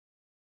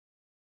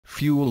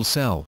fuel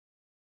cell?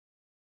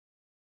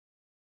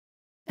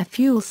 A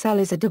fuel cell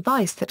is a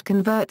device that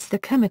converts the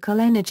chemical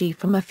energy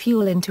from a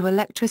fuel into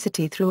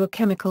electricity through a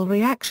chemical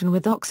reaction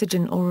with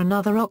oxygen or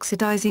another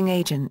oxidizing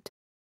agent.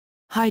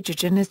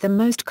 Hydrogen is the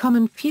most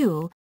common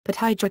fuel, but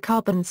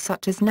hydrocarbons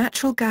such as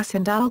natural gas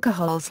and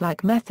alcohols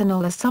like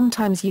methanol are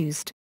sometimes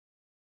used.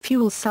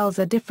 Fuel cells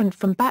are different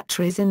from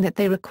batteries in that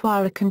they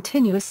require a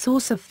continuous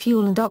source of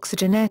fuel and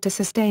oxygen air to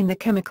sustain the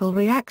chemical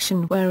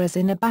reaction, whereas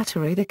in a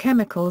battery the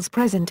chemicals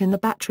present in the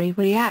battery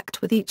react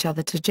with each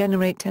other to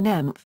generate an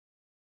EMF.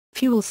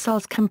 Fuel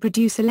cells can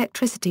produce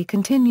electricity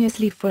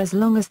continuously for as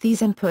long as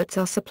these inputs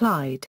are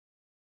supplied.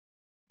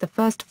 The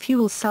first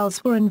fuel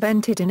cells were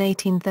invented in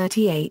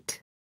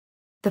 1838.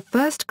 The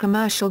first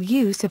commercial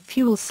use of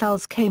fuel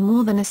cells came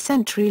more than a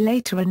century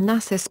later in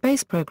NASA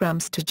space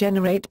programs to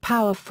generate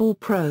power for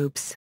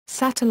probes,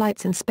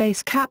 satellites and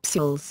space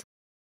capsules.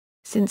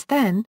 Since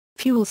then,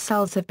 fuel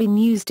cells have been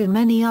used in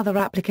many other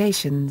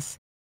applications.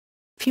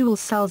 Fuel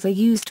cells are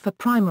used for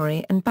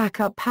primary and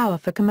backup power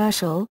for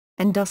commercial,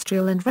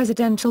 industrial and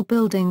residential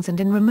buildings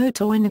and in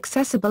remote or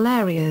inaccessible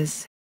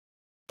areas.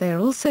 They are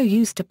also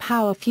used to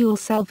power fuel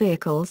cell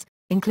vehicles,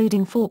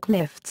 including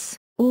forklifts,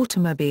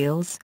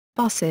 automobiles,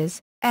 buses,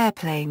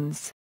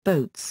 airplanes,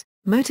 boats,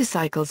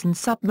 motorcycles and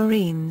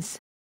submarines.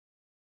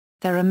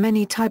 There are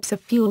many types of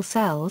fuel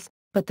cells,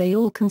 but they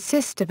all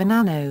consist of an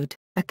anode,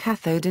 a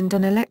cathode and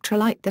an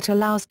electrolyte that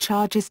allows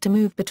charges to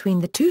move between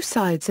the two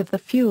sides of the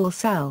fuel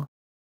cell.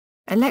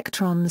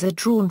 Electrons are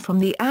drawn from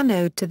the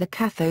anode to the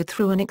cathode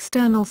through an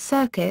external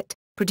circuit,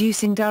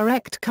 producing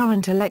direct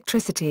current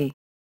electricity.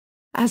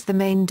 As the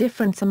main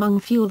difference among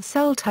fuel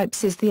cell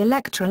types is the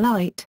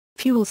electrolyte,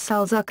 fuel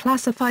cells are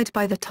classified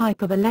by the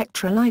type of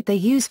electrolyte they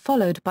use,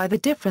 followed by the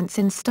difference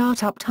in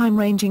startup time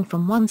ranging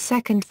from 1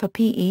 second for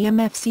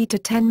PEMFC to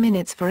 10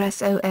 minutes for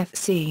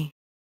SOFC.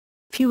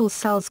 Fuel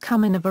cells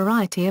come in a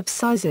variety of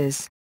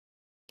sizes.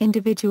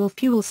 Individual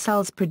fuel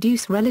cells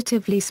produce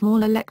relatively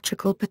small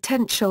electrical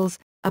potentials,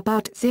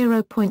 about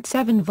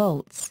 0.7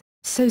 volts,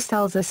 so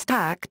cells are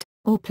stacked,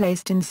 or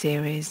placed in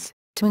series,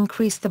 to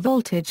increase the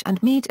voltage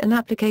and meet an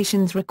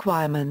application's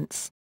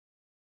requirements.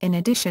 In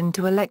addition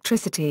to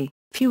electricity,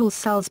 fuel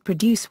cells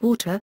produce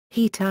water,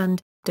 heat and,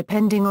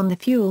 depending on the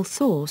fuel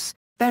source,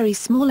 very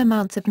small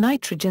amounts of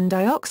nitrogen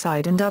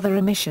dioxide and other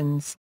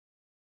emissions.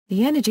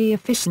 The energy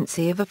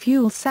efficiency of a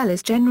fuel cell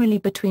is generally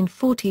between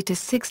 40 to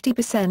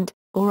 60%,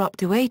 or up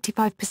to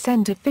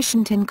 85%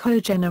 efficient in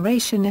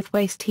cogeneration if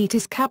waste heat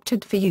is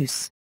captured for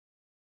use.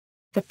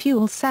 The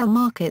fuel cell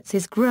markets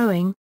is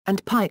growing,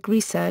 and Pike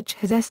Research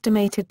has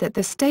estimated that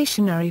the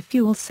stationary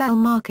fuel cell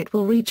market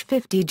will reach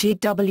 50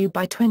 GW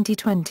by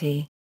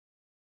 2020.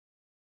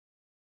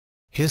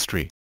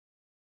 History.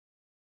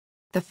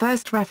 The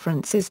first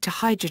references to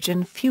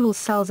hydrogen fuel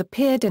cells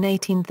appeared in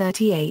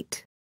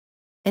 1838.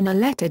 In a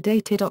letter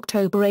dated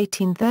October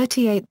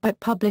 1838 but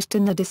published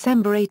in the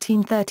December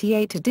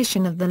 1838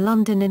 edition of the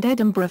London and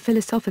Edinburgh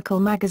Philosophical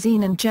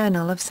Magazine and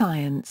Journal of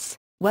Science,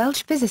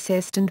 Welsh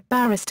physicist and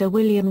barrister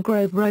William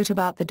Grove wrote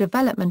about the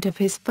development of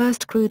his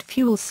first crude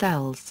fuel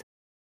cells.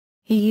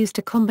 He used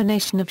a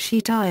combination of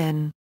sheet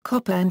iron,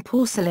 copper and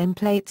porcelain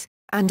plates,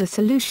 and a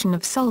solution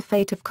of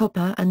sulfate of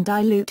copper and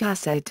dilute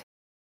acid.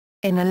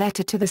 In a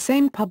letter to the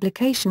same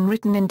publication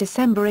written in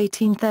December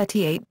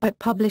 1838 but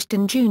published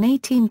in June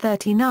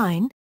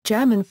 1839,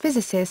 German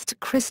physicist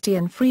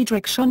Christian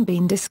Friedrich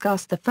Schonbein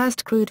discussed the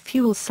first crude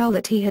fuel cell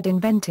that he had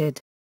invented.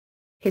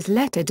 His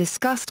letter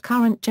discussed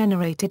current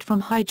generated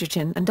from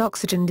hydrogen and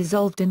oxygen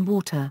dissolved in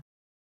water.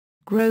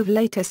 Grove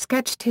later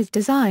sketched his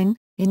design,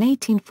 in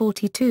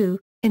 1842,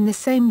 in the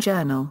same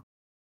journal.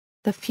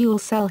 The fuel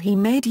cell he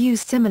made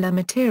used similar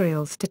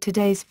materials to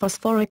today's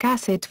phosphoric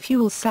acid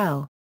fuel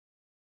cell.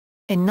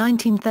 In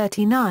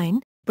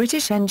 1939,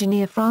 British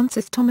engineer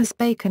Francis Thomas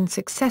Bacon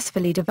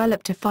successfully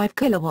developed a 5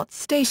 kW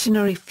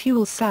stationary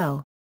fuel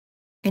cell.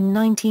 In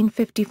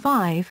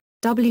 1955,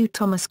 W.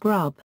 Thomas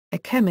Grubb, a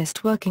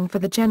chemist working for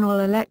the General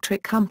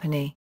Electric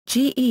Company,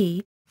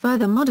 GE,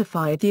 further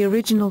modified the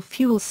original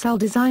fuel cell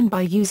design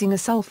by using a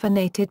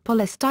sulfonated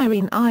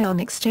polystyrene ion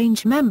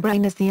exchange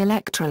membrane as the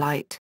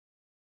electrolyte.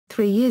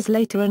 3 years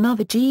later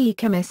another GE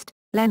chemist,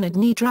 Leonard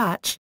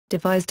Niedrach,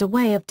 devised a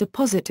way of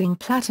depositing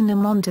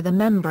platinum onto the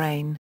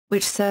membrane,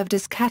 which served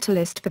as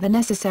catalyst for the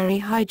necessary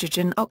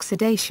hydrogen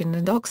oxidation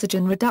and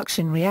oxygen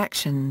reduction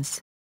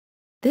reactions.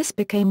 This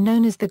became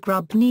known as the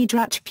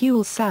Grubb-Niedrach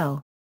fuel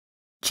cell.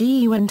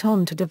 GE went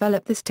on to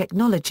develop this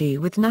technology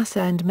with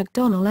NASA and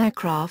McDonnell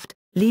aircraft,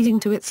 leading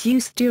to its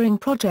use during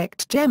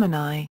Project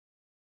Gemini.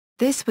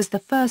 This was the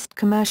first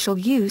commercial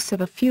use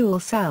of a fuel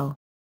cell.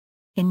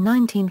 In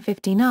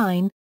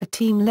 1959, a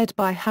team led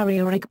by Harry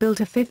Orrig built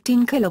a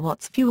 15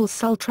 kW fuel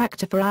cell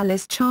tractor for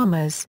Alice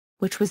Chalmers,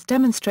 which was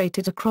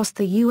demonstrated across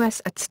the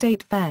U.S. at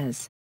state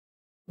fairs.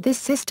 This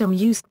system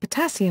used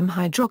potassium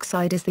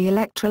hydroxide as the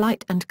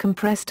electrolyte and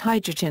compressed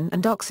hydrogen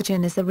and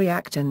oxygen as the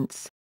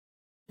reactants.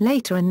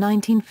 Later in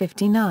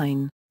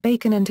 1959,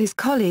 Bacon and his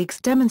colleagues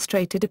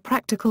demonstrated a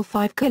practical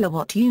 5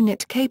 kW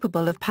unit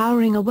capable of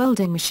powering a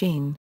welding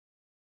machine.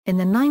 In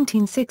the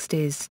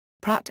 1960s,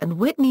 Pratt &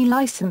 Whitney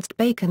licensed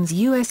Bacon's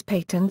U.S.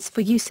 patents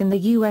for use in the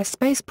U.S.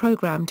 space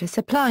program to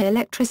supply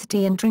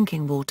electricity and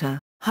drinking water,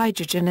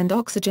 hydrogen and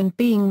oxygen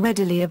being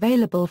readily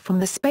available from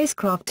the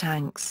spacecraft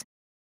tanks.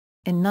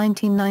 In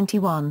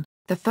 1991,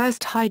 the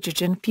first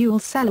hydrogen fuel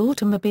cell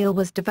automobile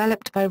was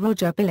developed by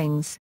Roger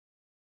Billings.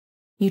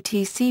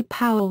 UTC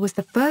Power was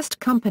the first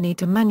company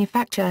to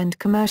manufacture and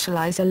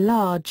commercialize a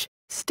large,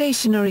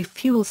 stationary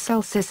fuel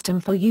cell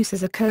system for use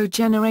as a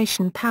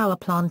cogeneration power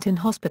plant in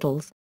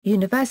hospitals,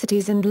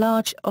 universities and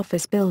large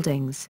office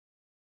buildings.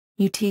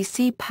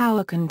 UTC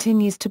Power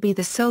continues to be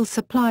the sole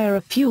supplier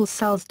of fuel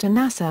cells to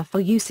NASA for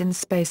use in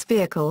space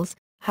vehicles,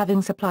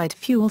 having supplied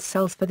fuel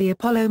cells for the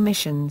Apollo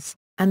missions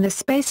and the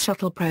Space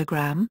Shuttle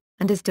program,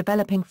 and is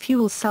developing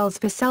fuel cells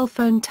for cell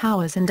phone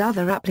towers and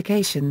other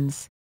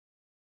applications.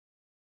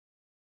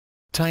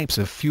 Types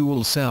of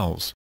fuel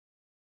cells.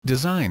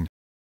 Design.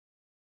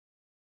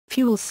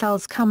 Fuel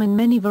cells come in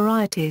many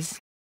varieties.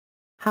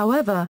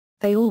 However,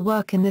 they all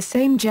work in the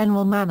same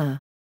general manner.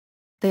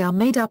 They are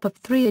made up of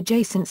three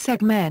adjacent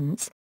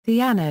segments: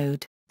 the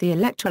anode, the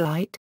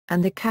electrolyte,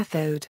 and the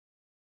cathode.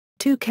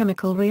 Two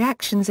chemical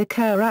reactions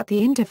occur at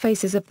the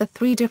interfaces of the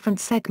three different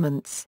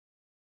segments.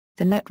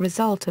 The net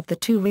result of the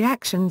two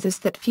reactions is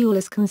that fuel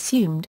is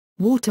consumed,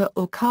 water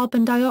or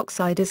carbon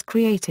dioxide is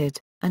created,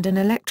 and an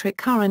electric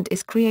current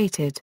is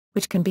created,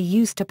 which can be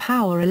used to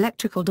power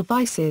electrical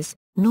devices,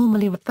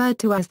 normally referred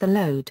to as the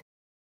load.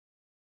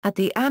 At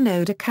the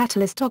anode, a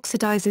catalyst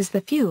oxidizes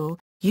the fuel,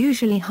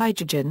 usually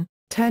hydrogen,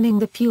 turning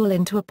the fuel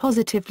into a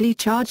positively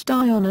charged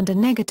ion and a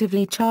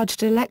negatively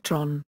charged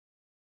electron.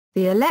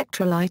 The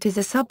electrolyte is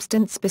a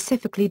substance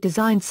specifically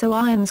designed so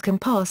ions can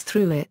pass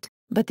through it,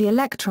 but the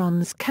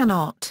electrons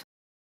cannot.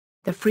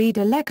 The freed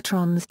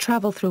electrons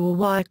travel through a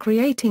wire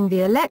creating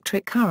the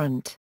electric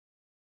current.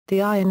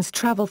 The ions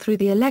travel through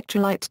the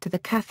electrolyte to the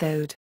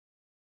cathode.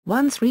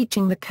 Once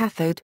reaching the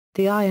cathode,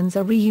 the ions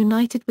are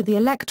reunited with the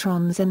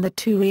electrons and the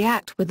two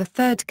react with a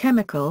third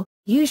chemical,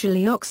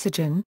 usually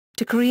oxygen,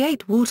 to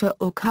create water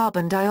or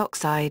carbon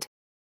dioxide.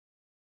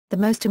 The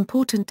most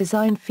important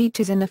design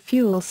features in a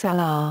fuel cell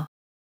are: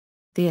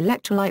 the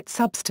electrolyte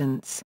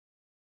substance.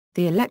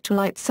 The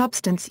electrolyte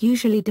substance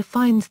usually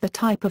defines the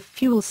type of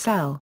fuel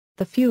cell,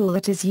 the fuel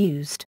that is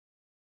used.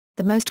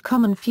 The most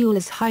common fuel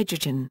is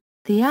hydrogen.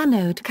 The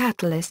anode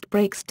catalyst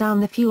breaks down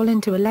the fuel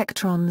into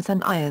electrons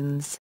and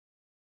ions.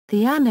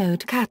 The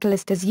anode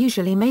catalyst is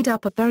usually made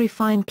up of very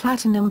fine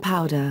platinum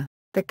powder.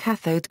 The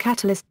cathode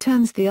catalyst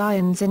turns the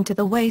ions into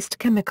the waste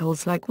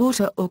chemicals like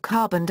water or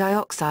carbon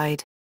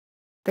dioxide.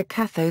 The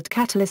cathode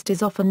catalyst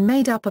is often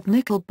made up of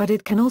nickel, but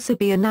it can also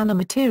be a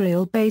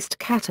nanomaterial-based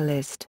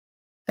catalyst.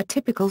 A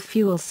typical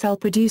fuel cell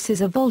produces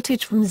a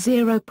voltage from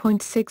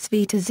 0.6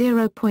 V to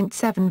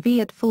 0.7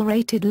 V at full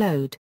rated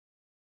load.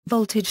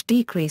 Voltage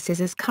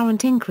decreases as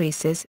current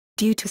increases,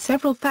 due to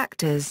several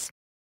factors.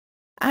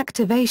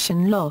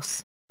 Activation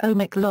loss,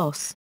 ohmic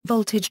loss,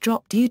 voltage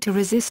drop due to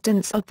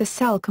resistance of the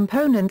cell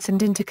components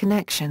and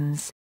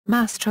interconnections,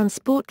 mass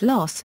transport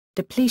loss,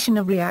 depletion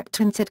of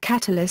reactants at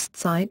catalyst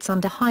sites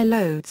under high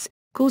loads,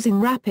 causing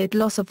rapid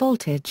loss of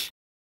voltage.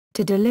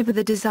 To deliver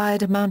the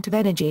desired amount of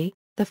energy,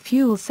 the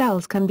fuel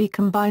cells can be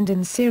combined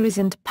in series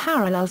and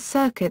parallel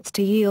circuits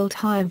to yield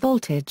higher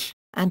voltage,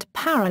 and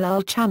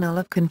parallel channel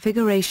of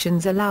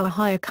configurations allow a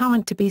higher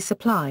current to be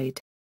supplied.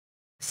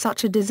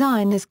 Such a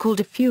design is called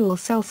a fuel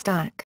cell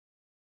stack.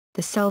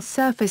 The cell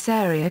surface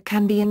area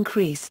can be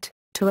increased,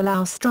 to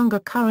allow stronger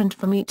current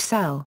from each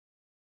cell.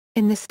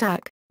 In the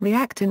stack,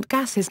 reactant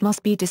gases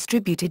must be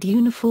distributed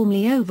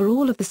uniformly over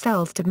all of the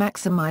cells to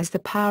maximize the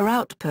power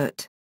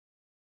output.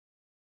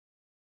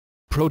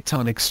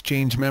 Proton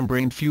exchange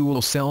membrane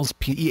fuel cells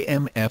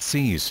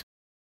 (PEMFCs).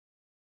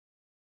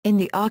 In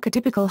the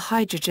archetypical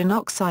hydrogen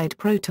oxide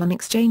proton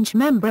exchange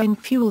membrane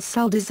fuel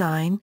cell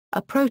design,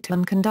 a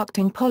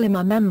proton-conducting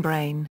polymer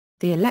membrane,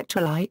 the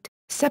electrolyte,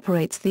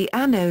 separates the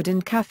anode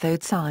and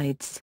cathode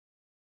sides.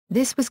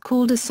 This was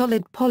called a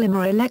solid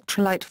polymer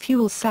electrolyte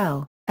fuel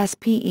cell,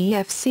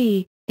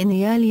 SPEFC, in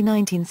the early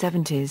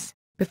 1970s,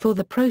 before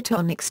the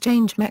proton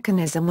exchange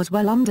mechanism was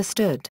well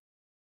understood.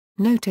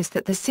 Notice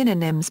that the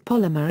synonyms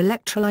polymer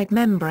electrolyte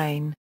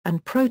membrane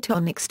and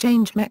proton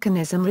exchange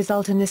mechanism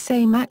result in the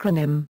same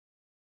acronym.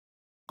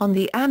 On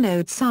the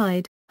anode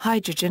side,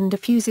 hydrogen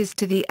diffuses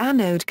to the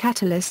anode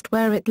catalyst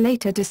where it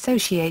later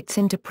dissociates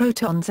into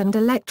protons and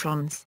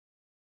electrons.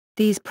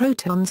 These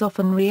protons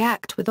often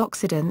react with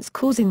oxidants,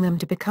 causing them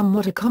to become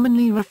what are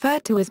commonly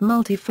referred to as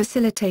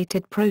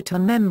multi-facilitated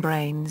proton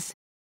membranes.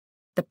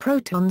 The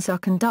protons are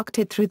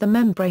conducted through the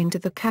membrane to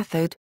the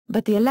cathode,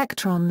 but the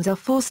electrons are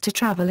forced to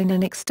travel in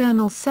an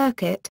external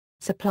circuit,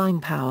 supplying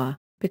power,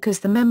 because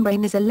the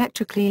membrane is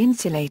electrically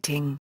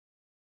insulating.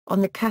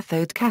 On the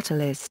cathode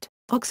catalyst,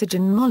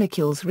 oxygen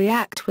molecules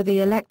react with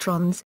the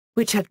electrons,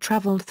 which have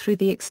traveled through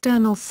the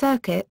external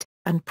circuit,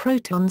 and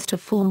protons to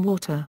form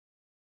water.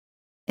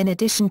 In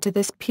addition to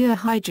this pure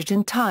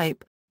hydrogen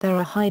type, there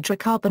are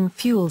hydrocarbon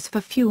fuels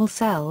for fuel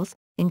cells,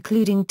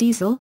 including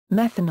diesel,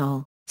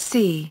 methanol,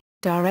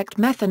 direct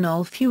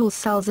methanol fuel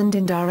cells and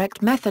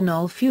indirect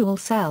methanol fuel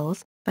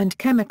cells, and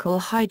chemical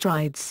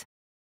hydrides.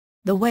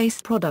 The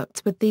waste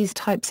products with these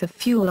types of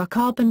fuel are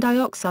carbon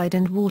dioxide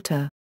and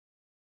water.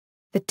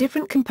 The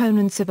different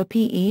components of a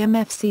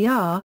PEMFC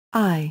are: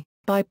 I,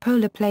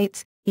 bipolar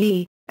plates;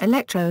 E,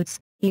 electrodes;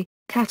 E,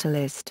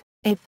 catalyst;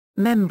 F,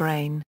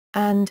 membrane;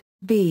 and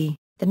B,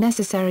 the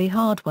necessary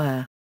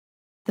hardware.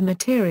 The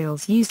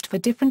materials used for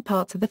different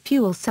parts of the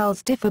fuel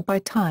cells differ by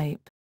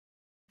type.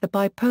 The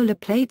bipolar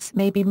plates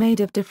may be made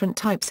of different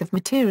types of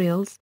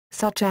materials,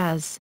 such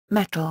as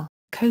metal,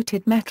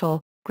 coated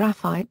metal,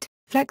 graphite,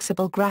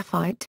 flexible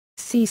graphite,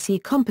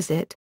 CC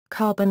composite,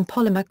 carbon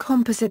polymer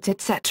composites,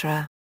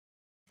 etc.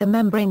 The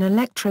membrane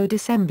electrode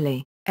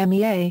assembly,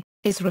 MEA,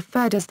 is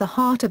referred as the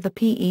heart of the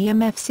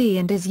PEMFC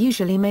and is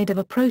usually made of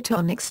a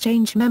proton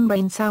exchange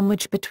membrane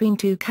sandwiched between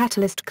two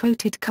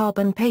catalyst-coated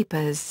carbon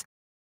papers.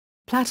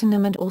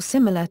 Platinum and or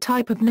similar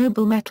type of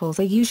noble metals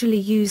are usually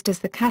used as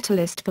the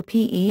catalyst for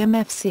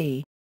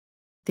PEMFC.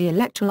 The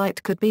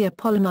electrolyte could be a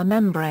polymer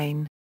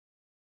membrane.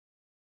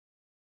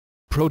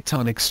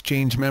 Proton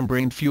exchange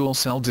membrane fuel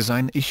cell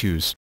design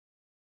issues.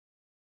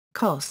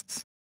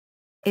 Costs.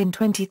 In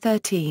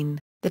 2013,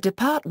 the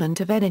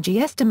Department of Energy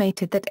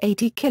estimated that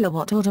 80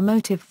 kilowatt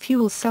automotive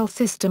fuel cell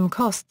system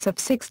costs of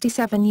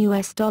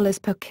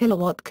 $67 per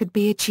kilowatt could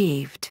be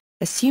achieved,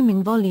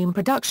 assuming volume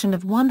production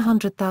of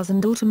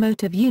 100,000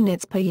 automotive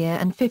units per year,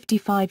 and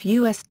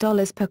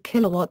 $55 per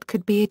kilowatt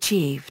could be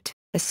achieved,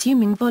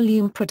 assuming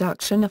volume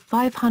production of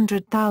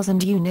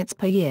 500,000 units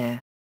per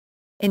year.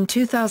 In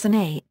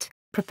 2008,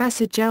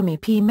 Professor Jeremy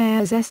P.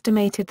 Mayers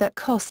estimated that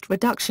cost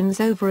reductions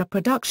over a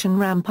production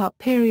ramp-up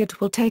period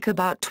will take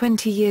about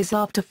 20 years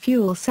after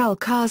fuel cell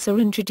cars are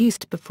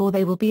introduced before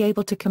they will be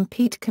able to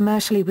compete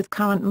commercially with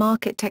current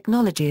market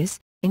technologies,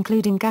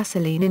 including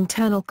gasoline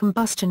internal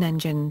combustion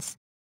engines.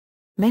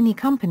 Many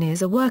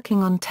companies are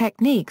working on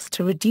techniques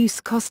to reduce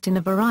cost in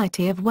a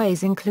variety of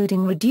ways,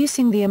 including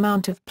reducing the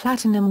amount of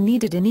platinum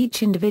needed in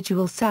each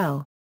individual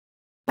cell.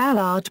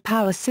 Ballard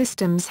Power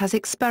Systems has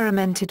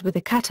experimented with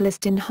a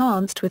catalyst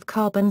enhanced with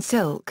carbon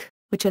silk,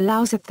 which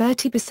allows a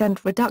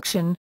 30%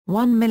 reduction,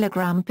 1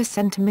 mg per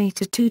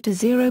centimeter 2 to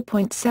 0.7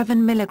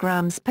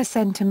 mg per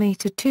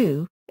centimeter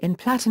 2, in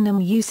platinum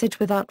usage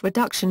without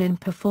reduction in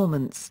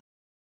performance.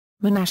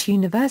 Monash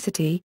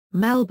University,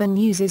 Melbourne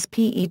uses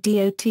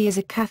PEDOT as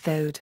a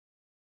cathode.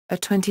 A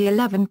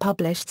 2011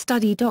 published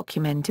study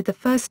documented the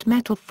first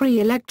metal-free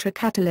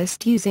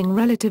electrocatalyst using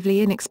relatively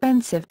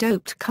inexpensive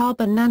doped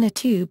carbon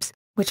nanotubes,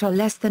 which are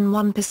less than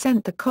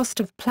 1% the cost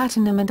of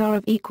platinum and are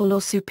of equal or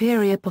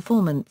superior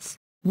performance,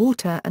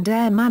 water and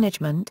air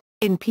management,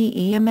 in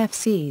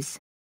PEMFCs.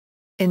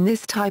 In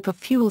this type of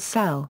fuel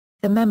cell,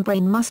 the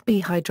membrane must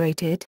be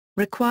hydrated,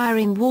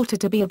 requiring water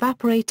to be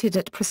evaporated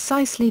at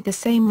precisely the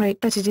same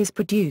rate that it is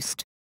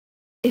produced.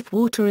 If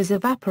water is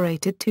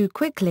evaporated too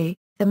quickly,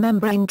 the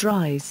membrane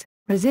dries,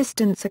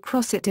 resistance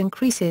across it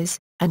increases,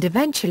 and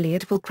eventually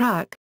it will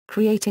crack,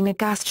 creating a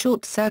gas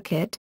short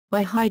circuit,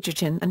 where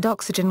hydrogen and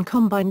oxygen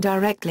combine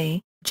directly,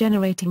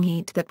 generating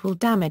heat that will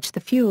damage the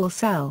fuel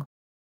cell.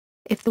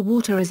 If the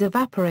water is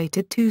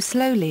evaporated too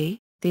slowly,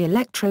 the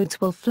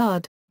electrodes will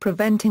flood,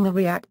 preventing the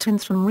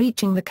reactants from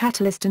reaching the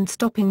catalyst and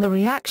stopping the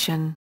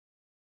reaction.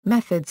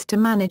 Methods to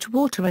manage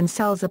water in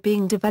cells are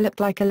being developed,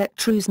 like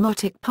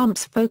electroosmotic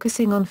pumps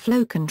focusing on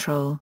flow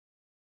control.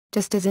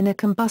 Just as in a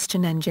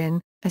combustion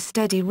engine, a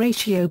steady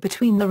ratio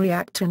between the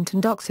reactant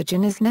and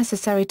oxygen is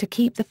necessary to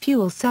keep the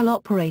fuel cell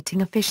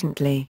operating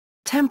efficiently.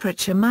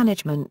 Temperature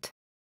management.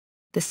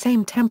 The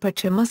same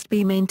temperature must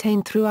be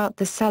maintained throughout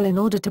the cell in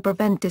order to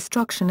prevent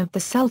destruction of the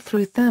cell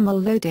through thermal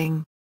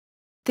loading.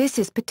 This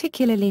is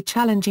particularly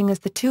challenging as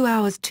the 2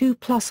 hours 2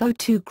 plus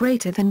O2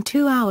 greater than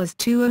 2 hours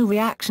 2O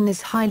reaction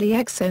is highly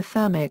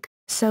exothermic,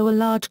 so a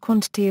large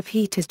quantity of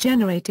heat is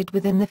generated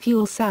within the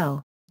fuel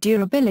cell.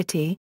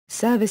 Durability,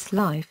 service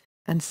life,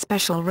 and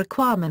special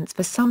requirements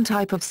for some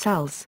type of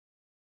cells.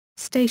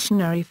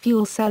 Stationary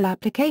fuel cell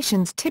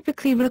applications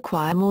typically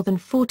require more than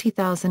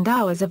 40,000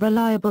 hours of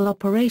reliable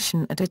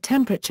operation at a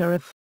temperature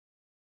of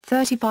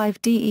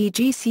 35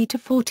 DEGC to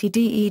 40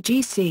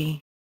 DEGC,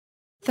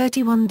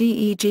 31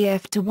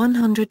 DEGF to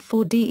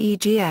 104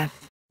 DEGF,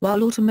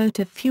 while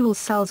automotive fuel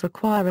cells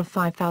require a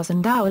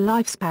 5,000-hour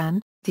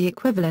lifespan, the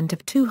equivalent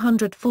of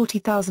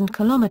 240,000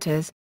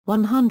 kilometers,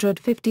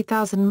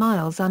 150,000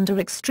 miles under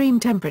extreme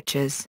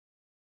temperatures.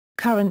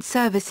 Current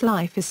service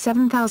life is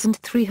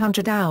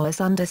 7,300 hours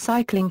under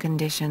cycling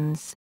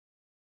conditions.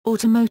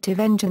 Automotive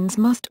engines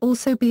must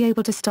also be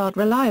able to start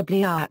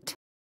reliably at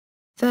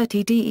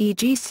 30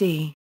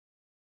 DEGC,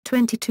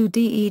 22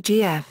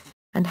 DEGF,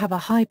 and have a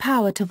high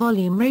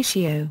power-to-volume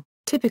ratio,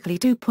 typically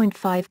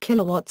 2.5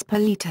 kilowatts per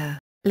liter,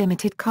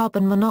 limited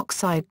carbon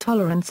monoxide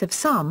tolerance of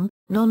some,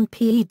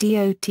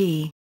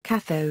 non-PEDOT,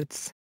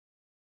 cathodes.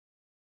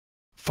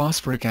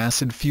 Phosphoric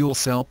acid fuel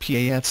cell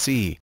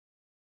PAFC.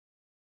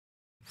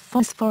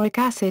 Phosphoric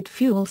acid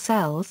fuel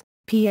cells,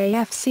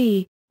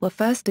 PAFC, were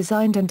first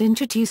designed and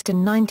introduced in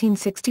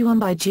 1961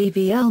 by G.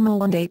 V.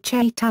 Elmore and H.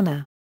 A.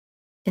 Tanner.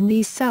 In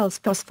these cells,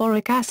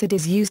 phosphoric acid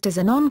is used as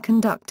a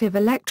non-conductive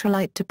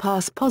electrolyte to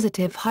pass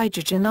positive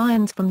hydrogen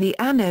ions from the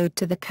anode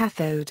to the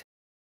cathode.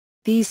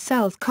 These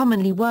cells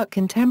commonly work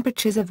in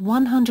temperatures of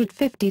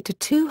 150 to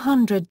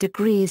 200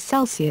 degrees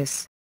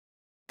Celsius.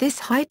 This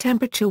high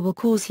temperature will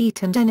cause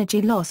heat and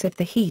energy loss if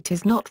the heat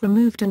is not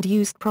removed and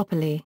used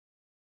properly.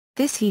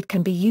 This heat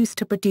can be used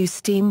to produce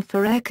steam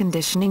for air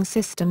conditioning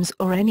systems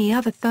or any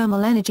other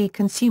thermal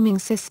energy-consuming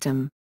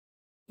system.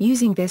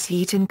 Using this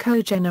heat in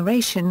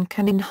cogeneration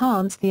can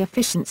enhance the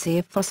efficiency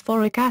of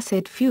phosphoric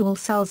acid fuel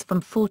cells from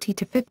 40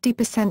 to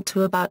 50%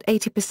 to about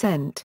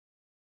 80%.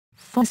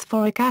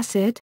 Phosphoric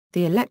acid,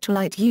 the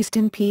electrolyte used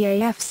in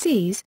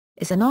PAFCs,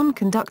 is a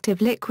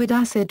non-conductive liquid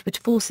acid which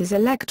forces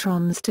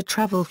electrons to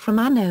travel from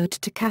anode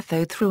to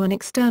cathode through an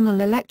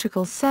external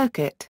electrical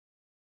circuit.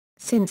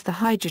 Since the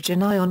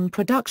hydrogen ion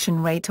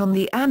production rate on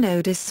the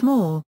anode is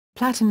small,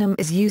 platinum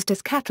is used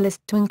as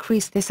catalyst to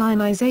increase this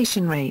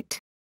ionization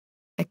rate.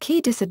 A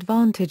key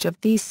disadvantage of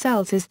these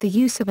cells is the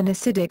use of an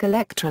acidic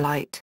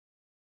electrolyte.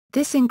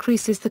 This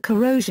increases the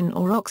corrosion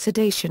or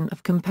oxidation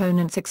of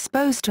components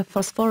exposed to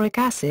phosphoric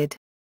acid.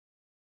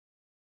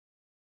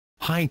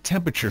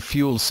 High-temperature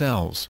fuel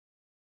cells.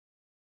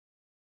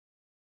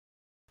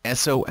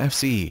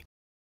 SOFC.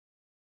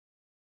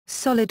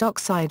 Solid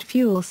oxide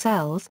fuel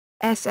cells,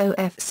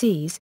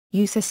 SOFCs,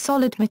 use a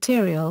solid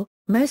material,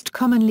 most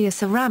commonly a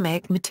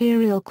ceramic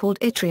material called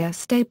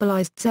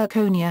yttria-stabilized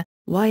zirconia,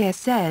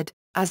 YSZ,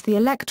 as the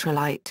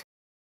electrolyte.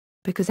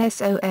 Because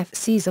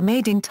SOFCs are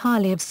made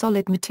entirely of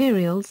solid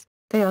materials,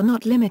 they are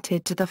not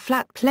limited to the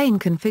flat plane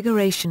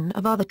configuration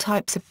of other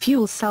types of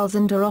fuel cells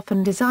and are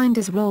often designed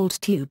as rolled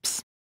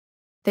tubes.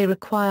 They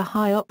require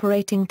high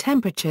operating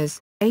temperatures,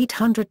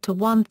 800 to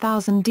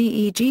 1000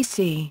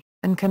 DEGC,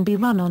 and can be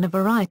run on a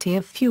variety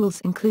of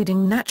fuels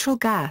including natural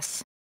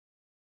gas.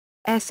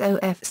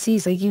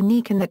 SOFCs are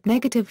unique in that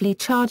negatively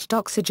charged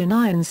oxygen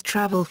ions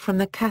travel from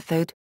the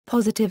cathode,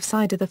 positive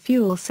side of the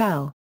fuel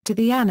cell, to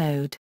the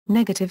anode,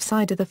 negative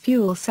side of the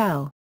fuel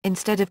cell,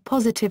 instead of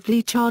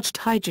positively charged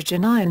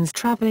hydrogen ions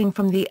traveling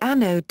from the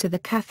anode to the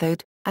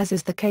cathode, as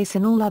is the case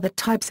in all other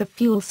types of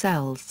fuel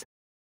cells.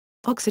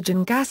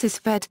 Oxygen gas is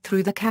fed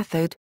through the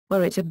cathode,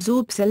 where it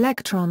absorbs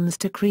electrons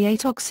to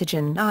create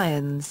oxygen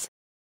ions.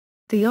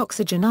 The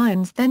oxygen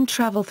ions then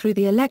travel through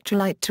the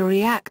electrolyte to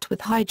react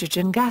with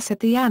hydrogen gas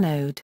at the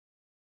anode.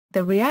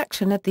 The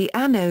reaction at the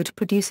anode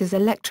produces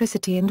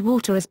electricity and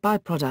water as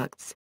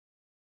byproducts.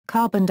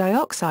 Carbon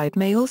dioxide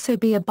may also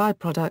be a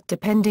byproduct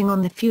depending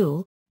on the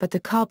fuel, but the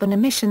carbon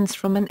emissions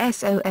from an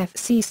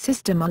SOFC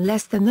system are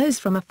less than those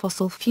from a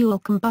fossil fuel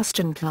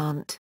combustion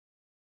plant.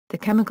 The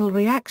chemical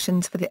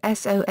reactions for the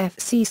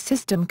SOFC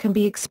system can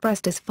be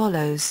expressed as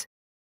follows.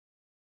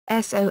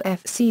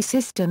 SOFC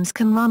systems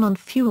can run on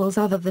fuels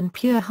other than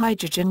pure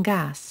hydrogen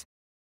gas.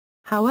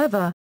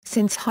 However,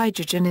 since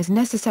hydrogen is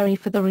necessary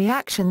for the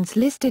reactions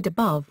listed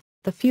above,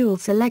 the fuel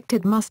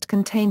selected must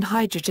contain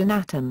hydrogen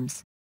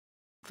atoms.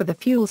 For the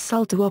fuel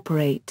cell to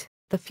operate,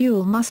 the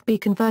fuel must be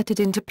converted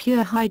into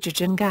pure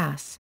hydrogen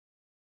gas.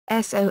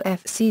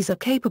 SOFCs are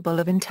capable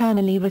of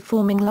internally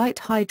reforming light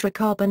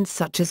hydrocarbons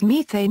such as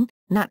methane,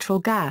 natural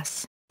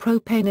gas,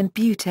 propane and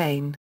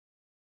butane.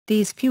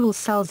 These fuel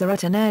cells are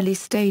at an early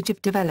stage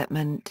of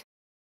development.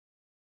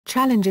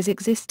 Challenges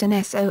exist in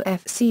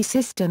SOFC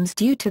systems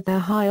due to their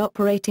high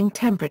operating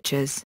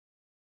temperatures.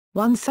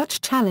 One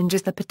such challenge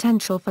is the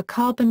potential for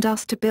carbon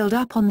dust to build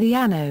up on the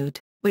anode,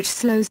 which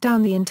slows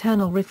down the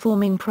internal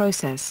reforming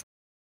process.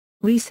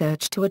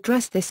 Research to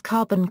address this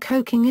carbon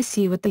coking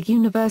issue at the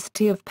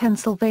University of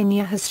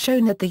Pennsylvania has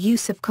shown that the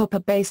use of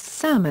copper-based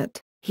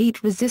cermet,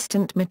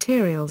 heat-resistant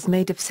materials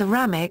made of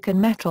ceramic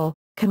and metal,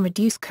 can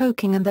reduce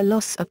coking and the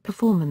loss of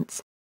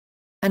performance.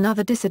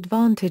 Another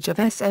disadvantage of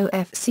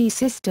SOFC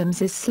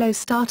systems is slow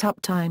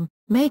startup time,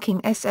 making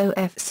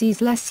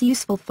SOFCs less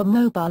useful for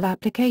mobile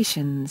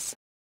applications.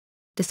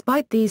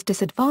 Despite these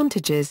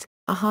disadvantages,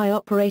 a high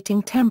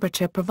operating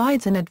temperature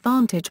provides an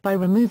advantage by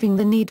removing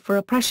the need for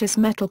a precious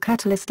metal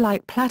catalyst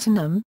like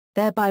platinum,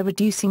 thereby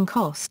reducing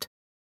cost.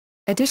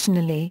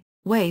 Additionally,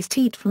 waste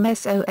heat from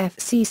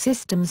SOFC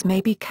systems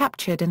may be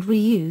captured and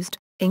reused,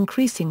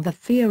 increasing the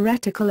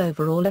theoretical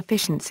overall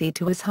efficiency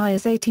to as high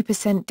as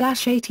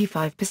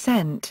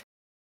 80%-85%.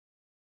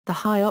 The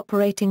high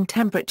operating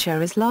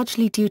temperature is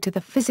largely due to the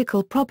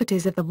physical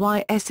properties of the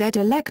YSZ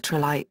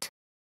electrolyte.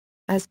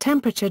 As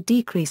temperature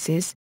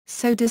decreases,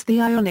 so does the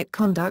ionic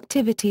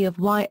conductivity of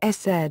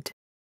YSZ.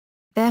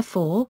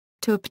 Therefore,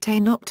 to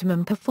obtain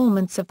optimum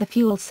performance of the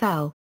fuel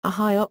cell, a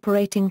high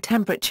operating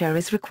temperature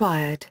is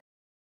required.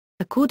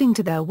 According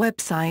to their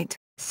website,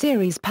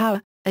 Series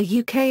Power, a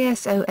UK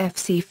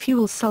SOFC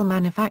fuel cell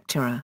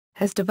manufacturer,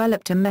 has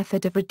developed a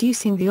method of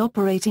reducing the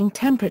operating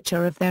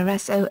temperature of their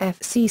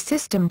SOFC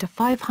system to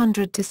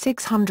 500 to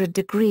 600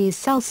 degrees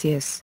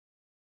Celsius.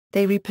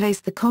 They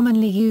replace the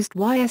commonly used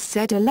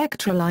YSZ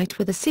electrolyte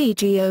with a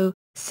CGO,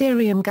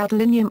 cerium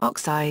gadolinium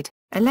oxide,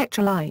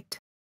 electrolyte.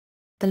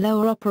 The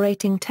lower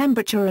operating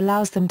temperature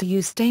allows them to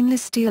use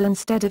stainless steel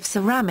instead of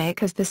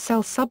ceramic as the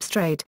cell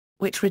substrate,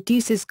 which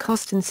reduces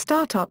cost and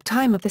startup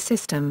time of the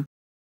system.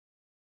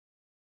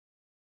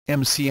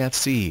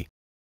 MCFC.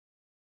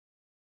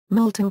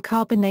 Molten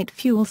carbonate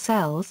fuel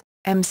cells,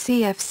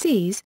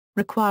 MCFCs,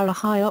 require a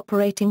high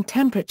operating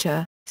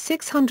temperature,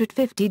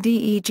 650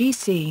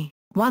 DEGC,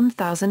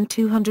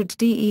 1200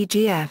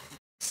 DEGF,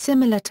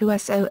 similar to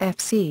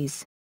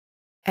SOFCs.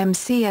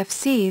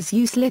 MCFCs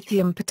use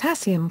lithium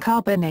potassium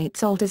carbonate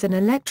salt as an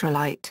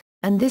electrolyte,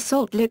 and this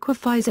salt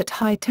liquefies at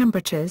high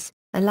temperatures,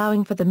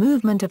 allowing for the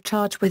movement of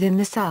charge within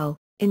the cell,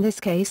 in this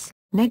case,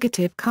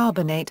 negative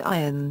carbonate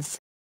ions.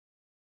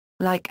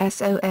 Like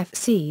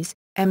SOFCs,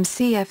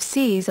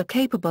 MCFCs are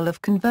capable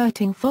of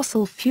converting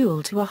fossil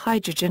fuel to a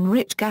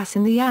hydrogen-rich gas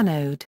in the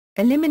anode,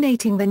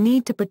 eliminating the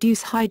need to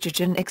produce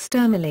hydrogen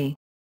externally.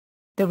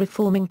 The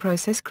reforming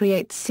process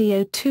creates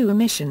CO2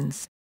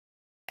 emissions.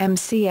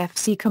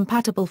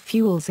 MCFC-compatible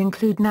fuels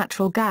include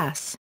natural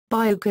gas,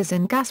 biogas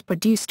and gas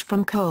produced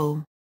from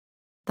coal.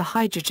 The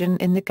hydrogen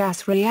in the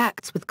gas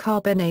reacts with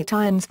carbonate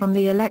ions from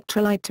the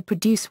electrolyte to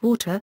produce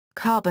water,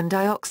 carbon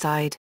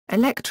dioxide,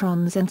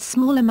 electrons and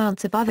small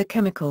amounts of other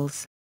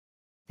chemicals.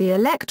 The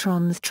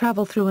electrons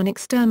travel through an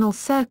external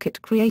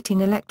circuit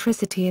creating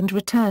electricity and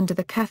return to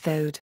the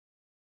cathode.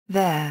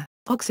 There,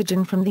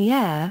 oxygen from the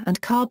air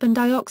and carbon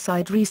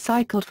dioxide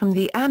recycled from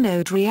the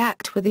anode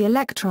react with the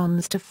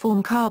electrons to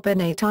form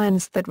carbonate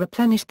ions that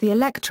replenish the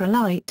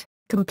electrolyte,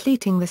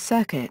 completing the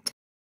circuit.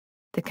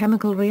 The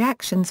chemical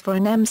reactions for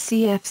an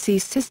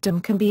MCFC system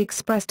can be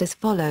expressed as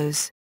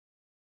follows.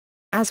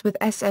 As with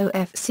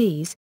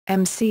SOFCs,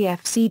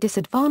 MCFC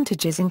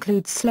disadvantages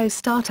include slow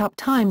startup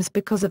times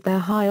because of their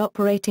high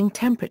operating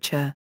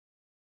temperature.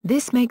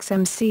 This makes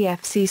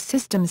MCFC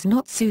systems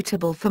not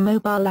suitable for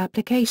mobile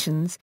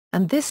applications,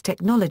 and this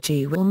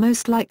technology will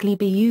most likely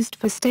be used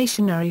for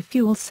stationary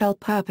fuel cell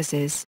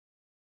purposes.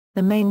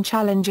 The main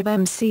challenge of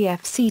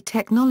MCFC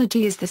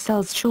technology is the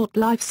cell's short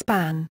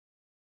lifespan.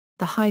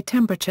 The high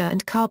temperature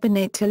and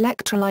carbonate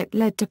electrolyte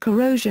led to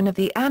corrosion of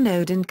the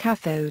anode and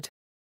cathode.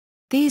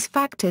 These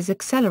factors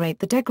accelerate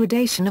the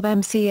degradation of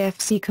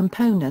MCFC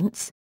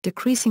components,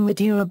 decreasing the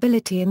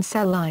durability and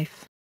cell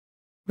life.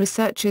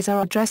 Researchers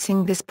are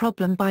addressing this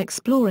problem by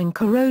exploring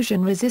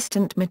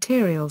corrosion-resistant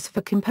materials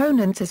for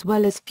components as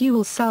well as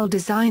fuel cell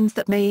designs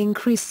that may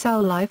increase cell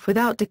life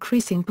without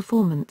decreasing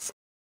performance.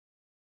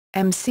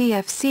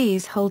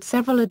 MCFCs hold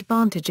several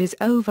advantages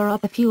over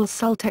other fuel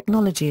cell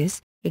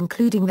technologies,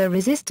 including their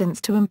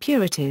resistance to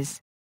impurities.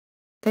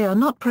 They are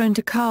not prone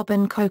to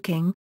carbon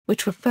coking,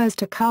 which refers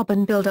to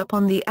carbon buildup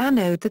on the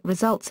anode that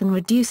results in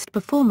reduced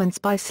performance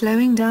by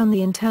slowing down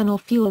the internal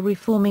fuel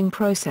reforming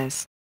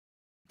process.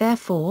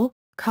 Therefore,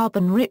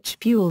 carbon-rich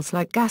fuels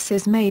like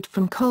gases made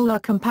from coal are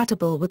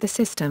compatible with the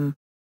system.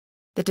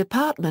 The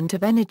Department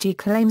of Energy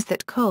claims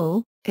that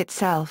coal,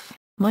 itself,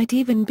 might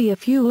even be a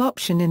fuel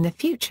option in the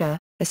future,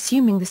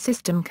 assuming the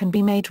system can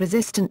be made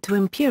resistant to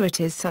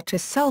impurities such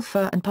as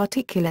sulfur and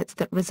particulates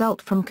that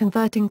result from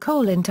converting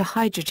coal into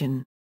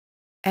hydrogen.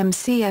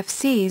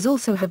 MCFCs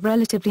also have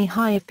relatively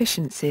high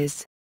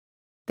efficiencies.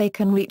 They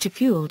can reach a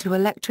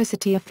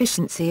fuel-to-electricity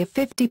efficiency of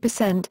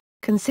 50%,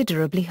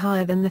 considerably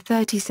higher than the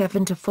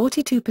 37 to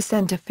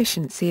 42%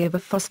 efficiency of a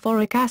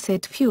phosphoric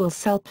acid fuel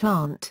cell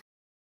plant.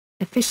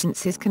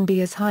 Efficiencies can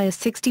be as high as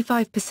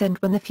 65%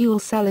 when the fuel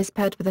cell is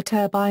paired with a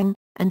turbine,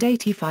 and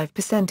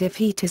 85% if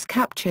heat is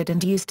captured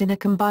and used in a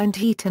combined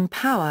heat and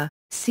power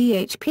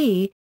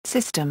 (CHP)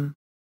 system.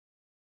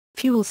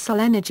 Fuel Cell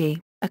Energy,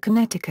 a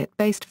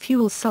Connecticut-based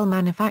fuel cell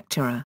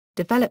manufacturer,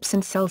 develops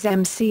and sells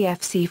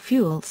MCFC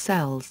fuel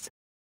cells.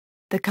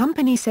 The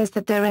company says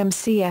that their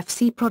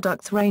MCFC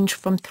products range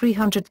from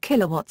 300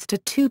 kilowatts to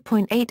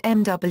 2.8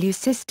 MW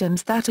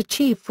systems that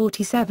achieve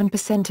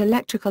 47%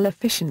 electrical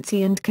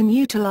efficiency and can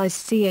utilize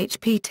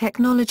CHP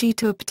technology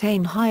to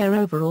obtain higher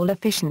overall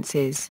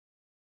efficiencies.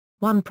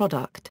 One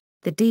product,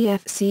 the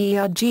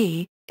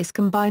DFCERG, is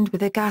combined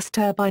with a gas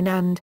turbine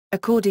and,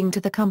 according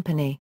to the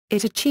company,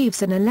 it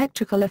achieves an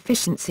electrical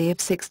efficiency of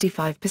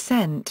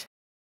 65%.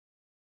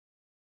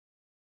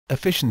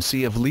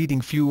 Efficiency of leading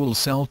fuel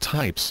cell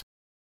types.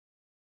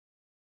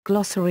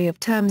 Glossary of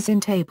terms in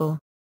table.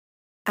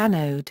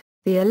 Anode,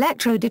 the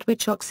electrode at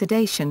which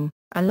oxidation,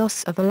 a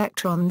loss of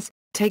electrons,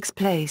 takes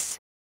place.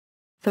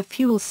 For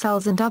fuel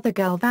cells and other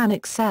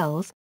galvanic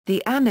cells,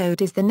 the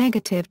anode is the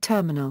negative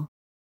terminal.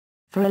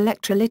 For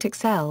electrolytic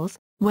cells,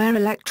 where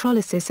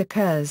electrolysis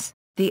occurs,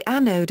 the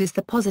anode is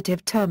the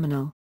positive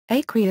terminal.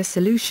 Aqueous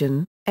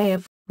solution, A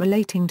of,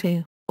 relating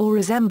to, or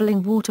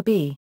resembling water.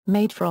 B,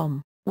 made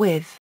from,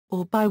 with,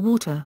 or by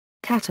water.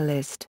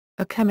 Catalyst,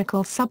 a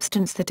chemical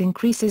substance that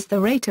increases the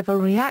rate of a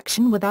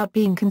reaction without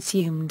being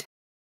consumed.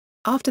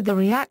 After the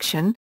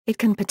reaction, it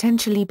can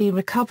potentially be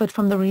recovered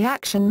from the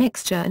reaction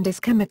mixture and is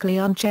chemically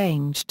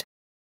unchanged.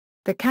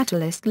 The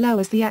catalyst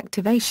lowers the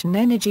activation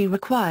energy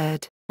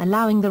required,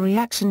 allowing the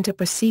reaction to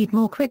proceed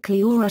more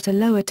quickly or at a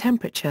lower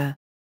temperature.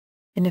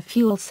 In a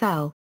fuel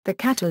cell, the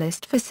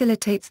catalyst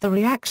facilitates the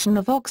reaction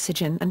of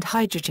oxygen and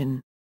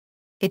hydrogen.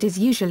 It is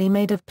usually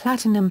made of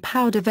platinum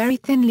powder very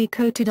thinly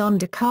coated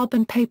onto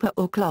carbon paper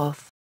or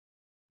cloth.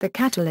 The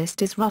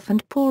catalyst is rough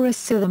and porous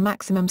so the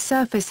maximum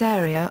surface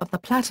area of the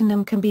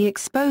platinum can be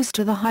exposed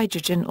to the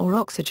hydrogen or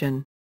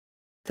oxygen.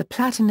 The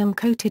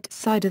platinum-coated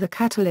side of the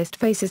catalyst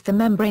faces the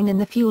membrane in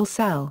the fuel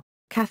cell.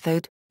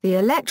 Cathode, the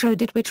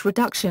electrode at which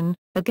reduction,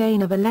 a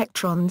gain of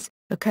electrons,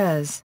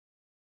 occurs.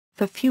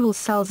 For fuel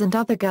cells and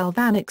other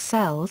galvanic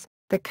cells,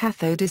 the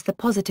cathode is the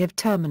positive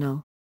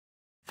terminal.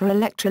 For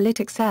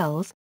electrolytic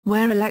cells,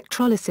 where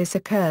electrolysis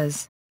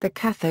occurs, the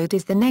cathode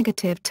is the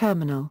negative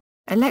terminal.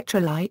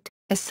 Electrolyte,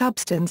 a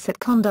substance that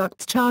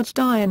conducts charged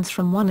ions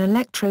from one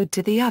electrode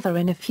to the other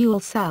in a fuel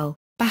cell,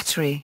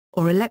 battery,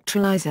 or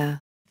electrolyzer.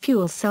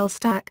 Fuel cell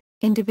stack,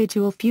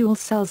 individual fuel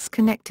cells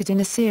connected in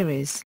a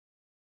series.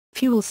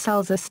 Fuel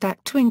cells are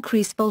stacked to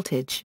increase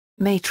voltage.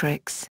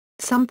 Matrix,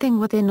 something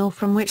within or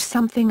from which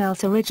something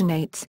else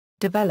originates,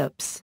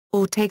 develops,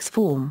 or takes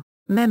form.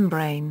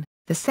 Membrane,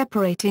 the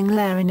separating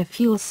layer in a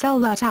fuel cell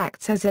that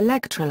acts as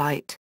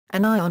electrolyte,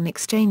 an ion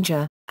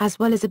exchanger, as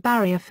well as a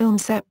barrier film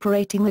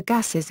separating the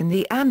gases in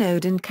the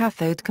anode and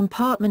cathode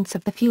compartments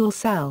of the fuel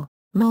cell.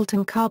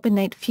 Molten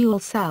carbonate fuel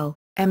cell,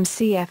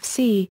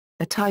 MCFC,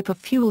 a type of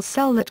fuel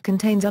cell that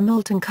contains a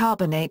molten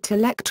carbonate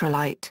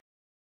electrolyte.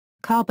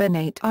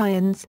 Carbonate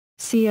ions,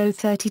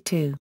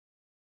 CO32,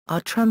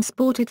 are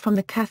transported from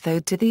the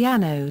cathode to the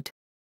anode.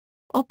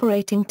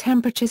 Operating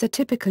temperatures are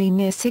typically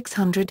near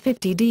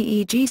 650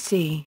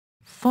 degC.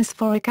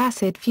 Phosphoric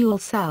acid fuel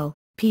cell,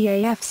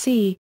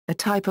 PAFC, a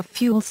type of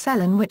fuel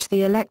cell in which the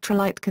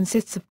electrolyte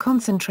consists of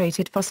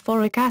concentrated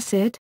phosphoric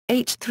acid,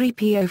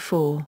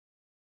 H3PO4.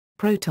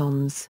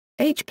 Protons,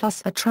 H+,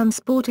 are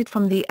transported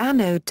from the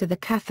anode to the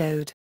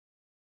cathode.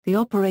 The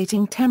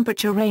operating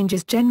temperature range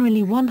is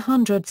generally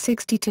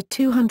 160 to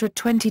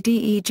 220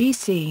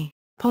 degC.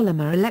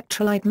 Polymer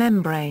electrolyte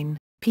membrane,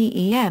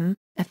 PEM,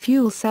 a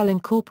fuel cell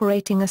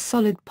incorporating a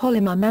solid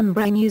polymer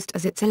membrane used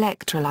as its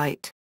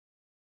electrolyte.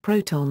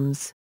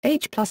 Protons,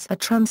 H+, are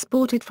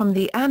transported from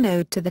the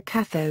anode to the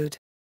cathode.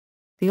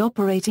 The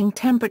operating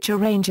temperature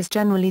range is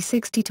generally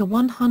 60 to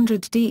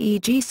 100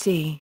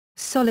 degC.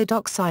 Solid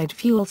oxide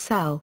fuel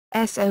cell,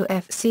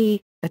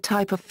 SOFC, a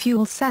type of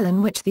fuel cell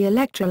in which the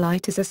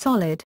electrolyte is a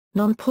solid,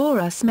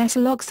 non-porous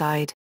metal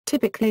oxide,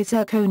 typically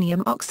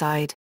zirconium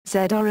oxide,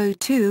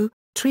 ZrO2,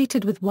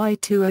 treated with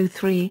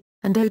Y2O3,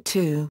 and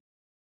O2.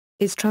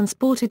 Is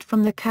transported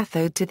from the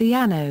cathode to the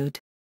anode.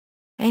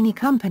 Any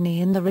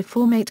company in the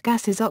reformate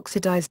gas is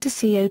oxidized to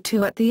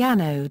CO2 at the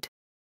anode.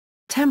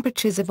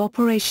 Temperatures of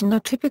operation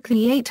are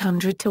typically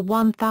 800 to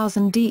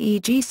 1000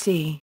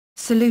 degC.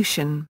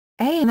 Solution,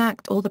 an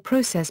act or the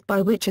process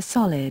by which a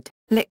solid,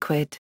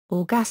 liquid,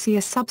 or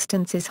gaseous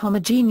substance is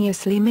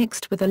homogeneously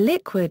mixed with a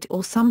liquid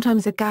or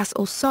sometimes a gas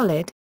or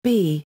solid.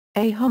 B,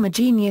 a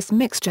homogeneous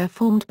mixture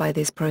formed by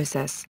this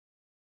process.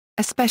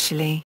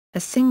 Especially, a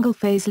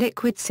single-phase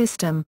liquid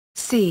system.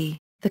 C,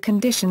 the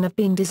condition of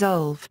being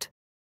dissolved.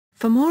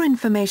 For more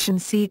information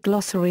see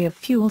Glossary of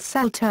fuel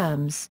cell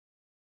terms.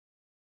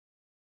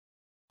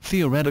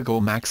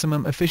 Theoretical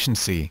maximum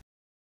efficiency.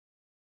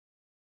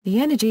 The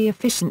energy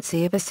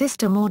efficiency of a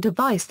system or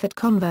device that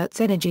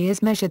converts energy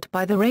is measured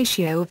by the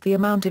ratio of the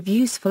amount of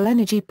useful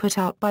energy put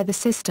out by the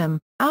system,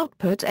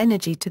 output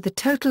energy, to the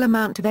total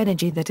amount of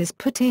energy that is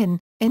put in,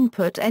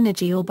 input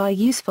energy, or by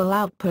useful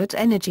output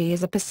energy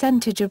as a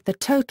percentage of the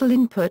total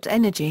input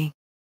energy.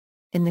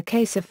 In the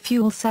case of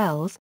fuel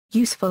cells,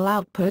 useful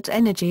output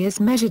energy is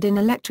measured in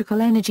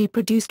electrical energy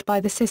produced by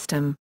the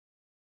system.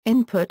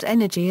 Input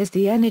energy is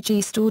the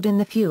energy stored in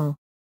the fuel.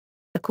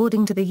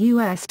 According to the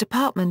U.S.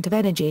 Department of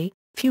Energy,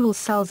 fuel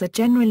cells are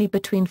generally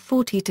between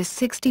 40 to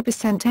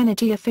 60%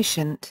 energy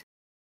efficient.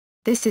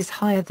 This is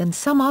higher than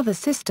some other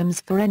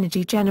systems for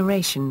energy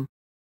generation.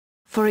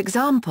 For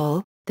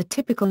example, the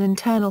typical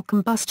internal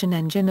combustion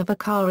engine of a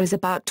car is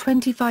about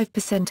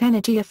 25%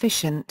 energy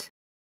efficient.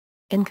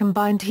 In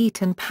combined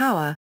heat and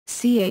power,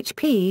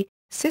 CHP,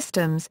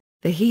 systems,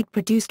 the heat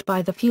produced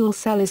by the fuel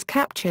cell is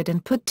captured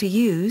and put to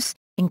use,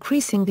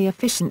 increasing the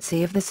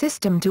efficiency of the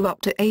system to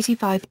up to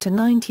 85 to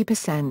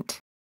 90%.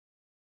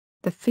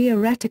 The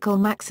theoretical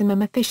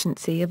maximum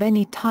efficiency of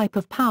any type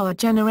of power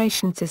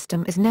generation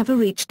system is never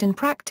reached in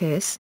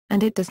practice,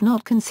 and it does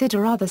not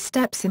consider other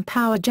steps in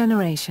power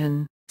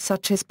generation,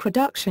 such as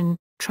production,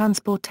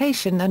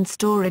 transportation and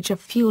storage of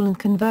fuel and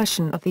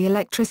conversion of the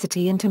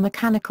electricity into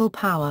mechanical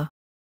power.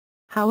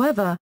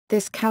 However,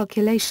 this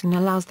calculation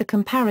allows the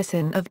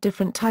comparison of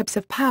different types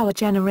of power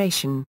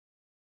generation.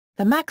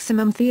 The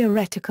maximum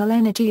theoretical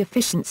energy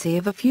efficiency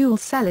of a fuel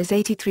cell is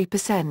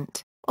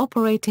 83%,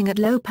 operating at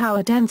low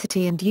power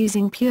density and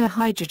using pure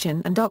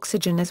hydrogen and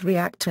oxygen as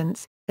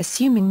reactants,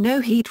 assuming no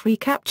heat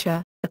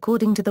recapture.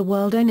 According to the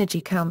World Energy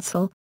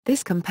Council,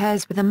 this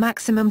compares with a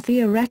maximum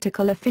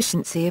theoretical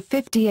efficiency of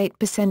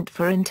 58%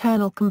 for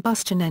internal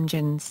combustion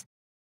engines.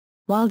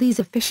 While these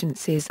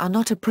efficiencies are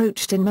not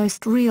approached in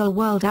most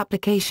real-world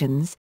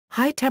applications,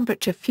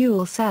 high-temperature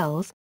fuel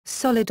cells,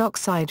 solid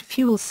oxide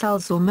fuel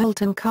cells or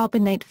molten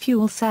carbonate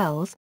fuel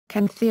cells,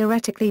 can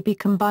theoretically be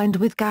combined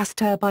with gas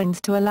turbines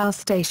to allow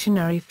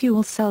stationary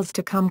fuel cells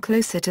to come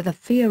closer to the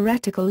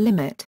theoretical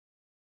limit.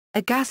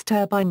 A gas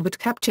turbine would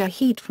capture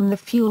heat from the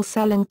fuel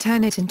cell and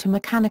turn it into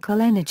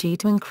mechanical energy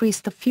to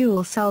increase the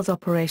fuel cell's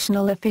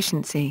operational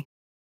efficiency.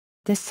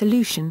 This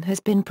solution has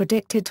been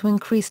predicted to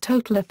increase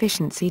total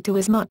efficiency to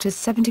as much as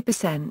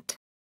 70%.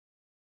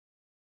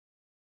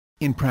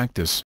 In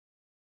practice,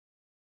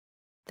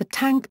 the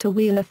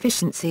tank-to-wheel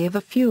efficiency of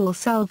a fuel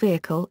cell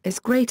vehicle is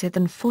greater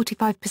than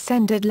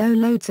 45% at low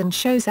loads and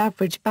shows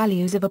average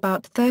values of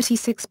about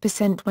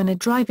 36% when a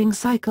driving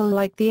cycle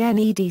like the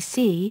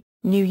NEDC,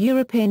 New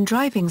European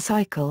Driving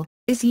Cycle,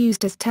 is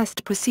used as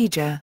test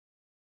procedure.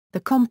 The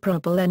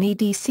comparable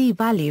NEDC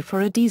value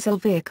for a diesel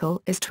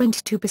vehicle is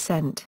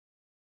 22%.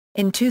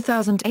 In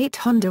 2008,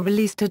 Honda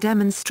released a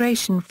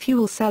demonstration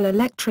fuel cell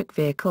electric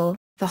vehicle,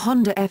 the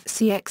Honda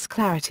FCX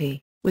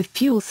Clarity, with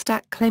fuel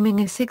stack claiming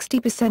a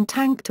 60%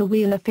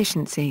 tank-to-wheel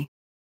efficiency.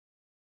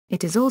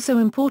 It is also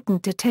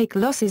important to take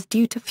losses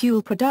due to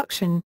fuel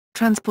production,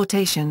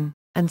 transportation,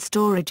 and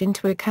storage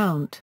into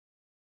account.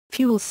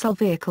 Fuel cell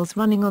vehicles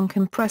running on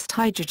compressed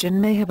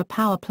hydrogen may have a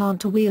power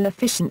plant-to-wheel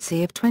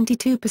efficiency of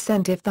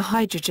 22% if the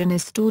hydrogen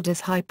is stored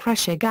as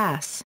high-pressure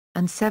gas,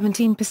 and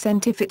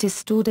 17% if it is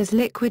stored as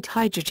liquid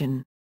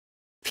hydrogen.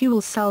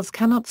 Fuel cells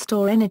cannot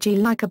store energy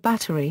like a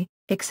battery,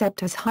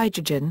 except as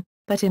hydrogen,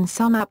 but in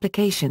some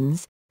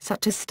applications,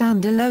 such as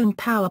standalone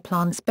power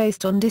plants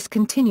based on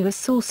discontinuous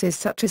sources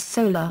such as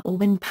solar or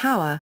wind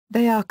power,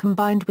 they are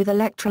combined with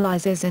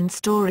electrolyzers and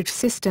storage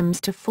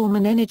systems to form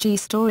an energy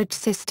storage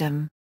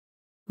system.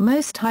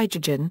 Most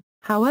hydrogen,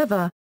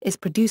 however, is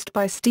produced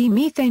by steam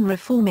methane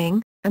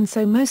reforming, and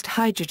so most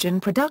hydrogen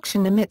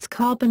production emits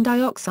carbon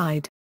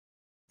dioxide.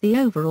 The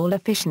overall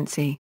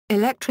efficiency,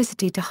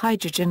 electricity to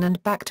hydrogen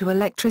and back to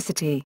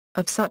electricity,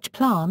 of such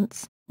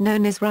plants,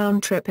 known as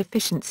round-trip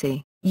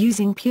efficiency,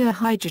 using pure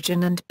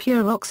hydrogen and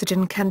pure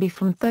oxygen can be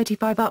from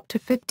 35 up to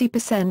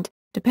 50%,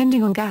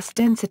 depending on gas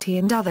density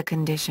and other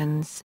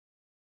conditions.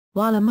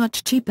 While a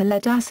much cheaper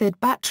lead-acid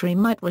battery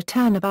might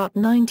return about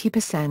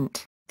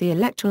 90%, the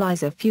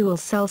electrolyzer fuel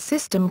cell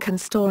system can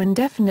store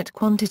indefinite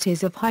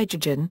quantities of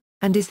hydrogen,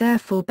 and is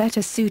therefore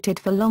better suited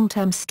for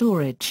long-term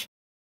storage.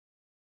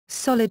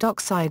 Solid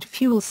oxide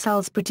fuel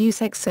cells produce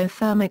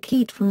exothermic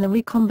heat from the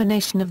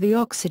recombination of the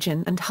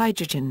oxygen and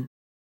hydrogen.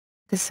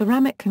 The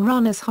ceramic can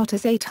run as hot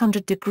as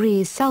 800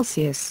 degrees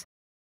Celsius.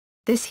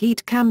 This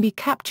heat can be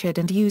captured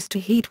and used to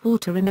heat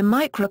water in a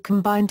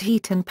micro-combined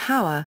heat and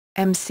power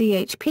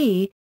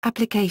 (MCHP)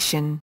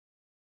 application.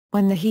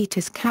 When the heat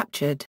is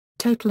captured,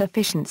 total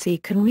efficiency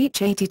can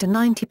reach 80 to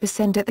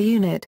 90% at the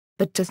unit,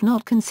 but does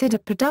not consider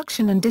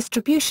production and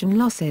distribution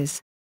losses.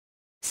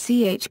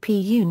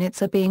 CHP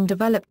units are being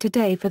developed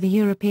today for the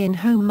European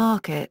home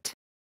market.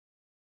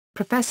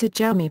 Professor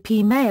Jeremy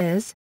P.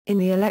 Mayers, in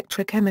the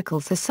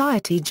Electrochemical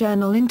Society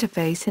Journal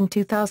Interface in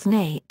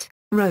 2008,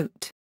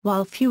 wrote,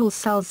 "While fuel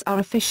cells are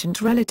efficient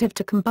relative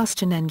to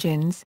combustion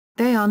engines,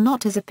 they are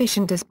not as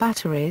efficient as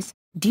batteries,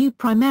 due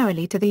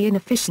primarily to the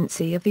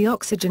inefficiency of the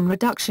oxygen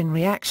reduction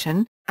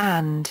reaction,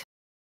 and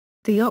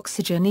the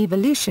oxygen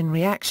evolution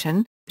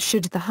reaction,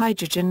 should the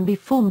hydrogen be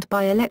formed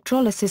by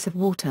electrolysis of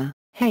water,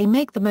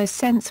 make the most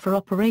sense for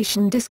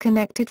operation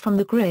disconnected from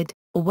the grid,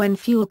 or when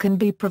fuel can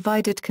be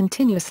provided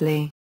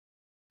continuously.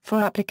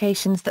 For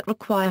applications that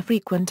require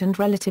frequent and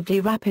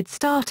relatively rapid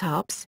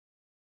startups,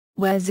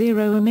 where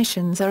zero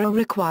emissions are a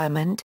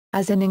requirement,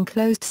 as in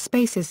enclosed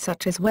spaces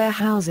such as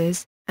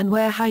warehouses, and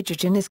where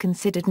hydrogen is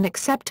considered an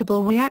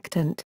acceptable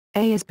reactant,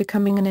 is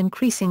becoming an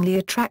increasingly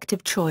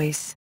attractive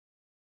choice."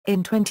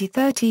 In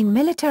 2013,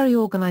 military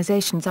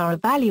organizations are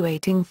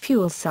evaluating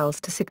fuel cells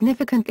to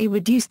significantly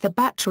reduce the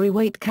battery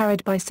weight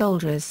carried by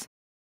soldiers.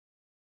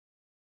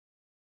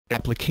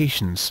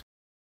 Applications.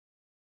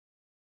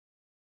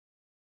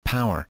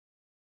 Power.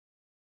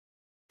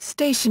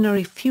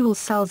 Stationary fuel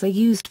cells are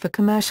used for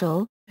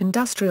commercial,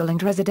 industrial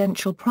and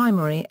residential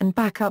primary and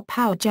backup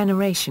power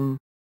generation.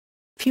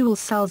 Fuel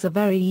cells are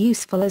very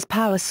useful as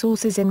power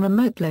sources in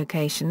remote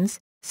locations,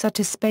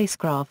 such as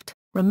spacecraft,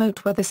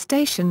 remote weather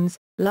stations,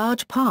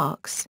 large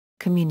parks,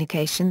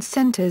 communications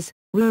centers,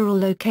 rural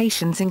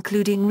locations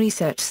including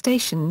research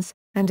stations,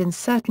 and in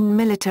certain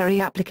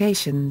military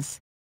applications.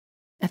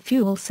 A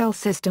fuel cell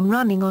system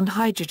running on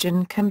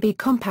hydrogen can be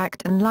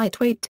compact and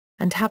lightweight,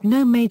 and have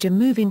no major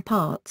moving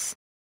parts.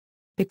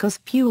 Because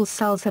fuel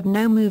cells have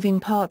no moving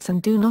parts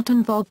and do not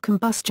involve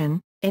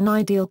combustion, in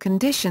ideal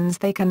conditions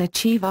they can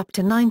achieve up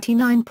to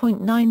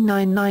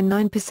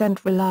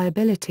 99.9999%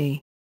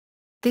 reliability.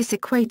 This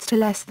equates to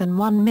less than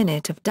 1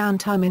 minute of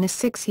downtime in a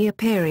 6-year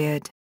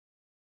period.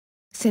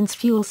 Since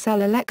fuel cell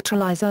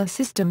electrolyzer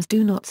systems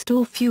do not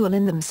store fuel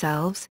in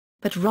themselves,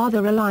 but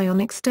rather rely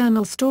on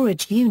external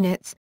storage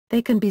units,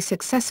 they can be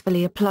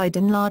successfully applied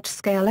in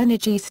large-scale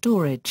energy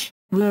storage,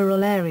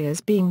 rural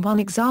areas being one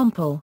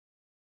example.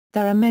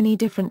 There are many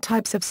different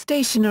types of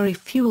stationary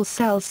fuel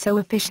cells, so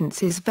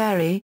efficiencies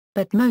vary,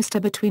 but most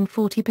are between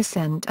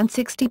 40% and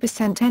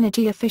 60%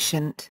 energy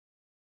efficient.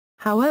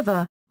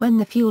 However, when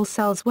the fuel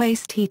cell's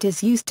waste heat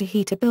is used to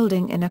heat a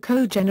building in a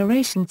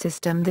cogeneration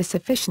system, this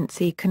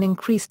efficiency can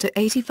increase to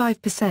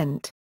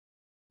 85%.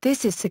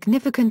 This is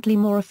significantly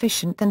more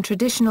efficient than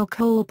traditional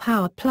coal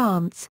power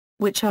plants,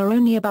 which are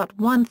only about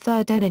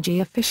 1/3 energy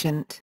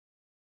efficient.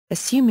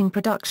 Assuming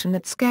production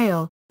at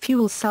scale,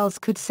 Fuel cells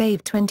could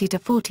save 20 to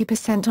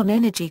 40% on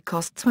energy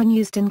costs when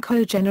used in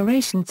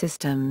cogeneration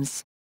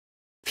systems.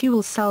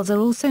 Fuel cells are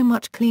also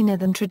much cleaner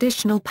than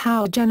traditional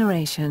power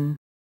generation.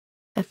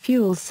 A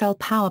fuel cell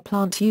power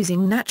plant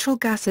using natural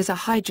gas as a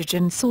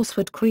hydrogen source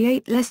would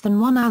create less than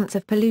 1 ounce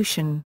of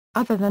pollution,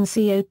 other than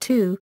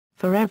CO2,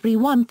 for every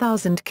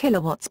 1,000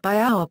 kilowatts by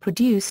hour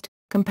produced,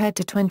 compared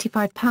to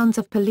 25 pounds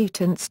of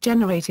pollutants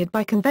generated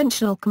by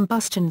conventional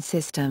combustion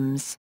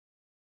systems.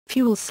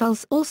 Fuel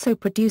cells also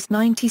produce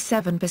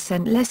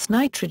 97% less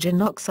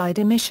nitrogen oxide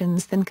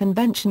emissions than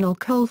conventional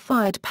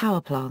coal-fired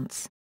power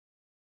plants.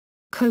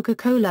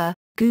 Coca-Cola,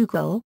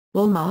 Google,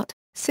 Walmart,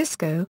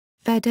 Cisco,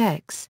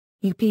 FedEx,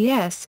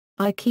 UPS,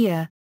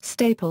 IKEA,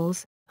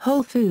 Staples,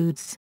 Whole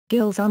Foods,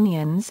 Gill's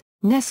Onions,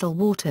 Nestle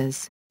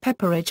Waters,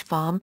 Pepperidge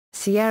Farm,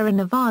 Sierra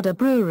Nevada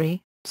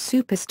Brewery,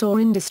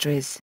 Superstore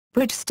Industries,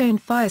 Bridgestone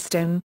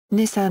Firestone,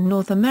 Nissan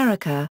North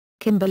America,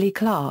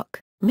 Kimberly-Clark,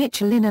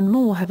 Michelin and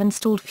more have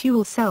installed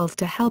fuel cells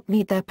to help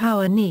meet their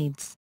power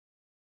needs.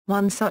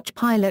 One such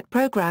pilot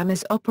program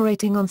is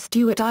operating on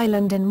Stewart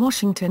Island in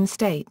Washington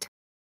state.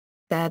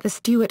 There the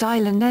Stewart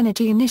Island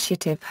Energy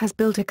Initiative has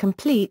built a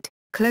complete,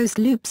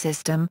 closed-loop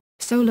system,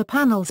 solar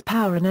panels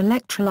power an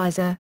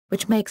electrolyzer,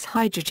 which makes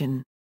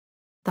hydrogen.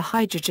 The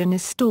hydrogen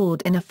is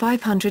stored in a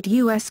 500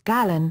 US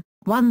gallon,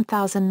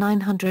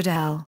 1,900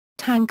 L,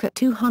 tank at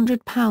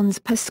 200 pounds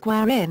per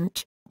square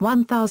inch,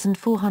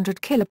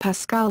 1,400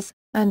 kilopascals,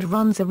 and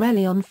runs a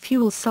Relion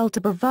fuel cell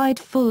to provide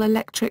full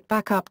electric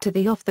backup to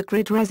the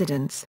off-the-grid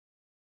residents.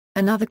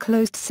 Another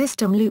closed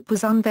system loop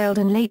was unveiled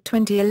in late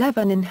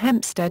 2011 in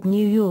Hempstead,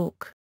 New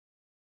York.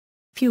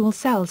 Fuel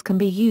cells can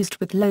be used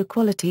with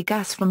low-quality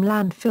gas from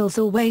landfills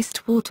or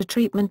wastewater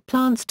treatment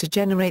plants to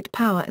generate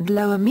power and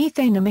lower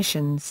methane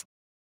emissions.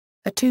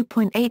 A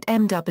 2.8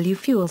 MW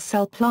fuel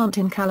cell plant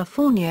in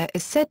California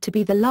is said to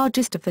be the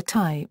largest of the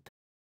type.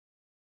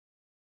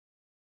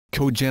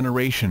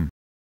 Cogeneration.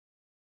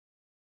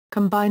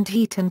 Combined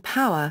heat and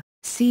power,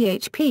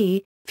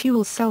 CHP,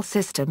 fuel cell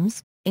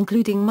systems,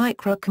 including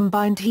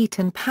micro-combined heat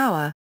and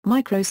power,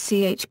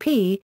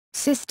 micro-CHP,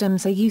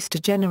 systems are used to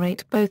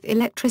generate both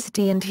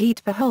electricity and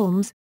heat for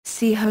homes,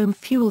 see home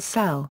fuel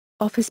cell,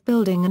 office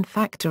building and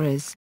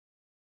factories.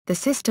 The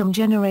system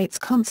generates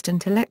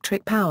constant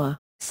electric power,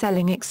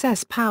 selling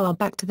excess power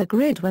back to the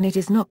grid when it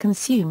is not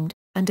consumed,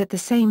 and at the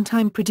same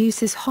time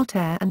produces hot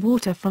air and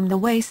water from the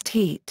waste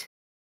heat.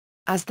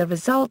 As the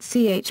result,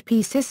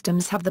 CHP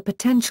systems have the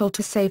potential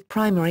to save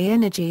primary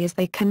energy as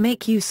they can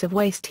make use of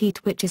waste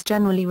heat which is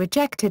generally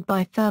rejected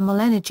by thermal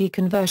energy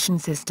conversion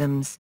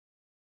systems.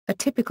 A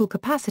typical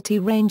capacity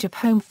range of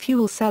home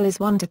fuel cell is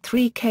 1 to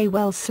 3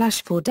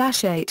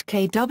 kW/4-8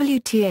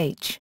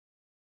 kWth.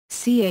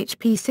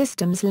 CHP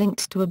systems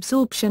linked to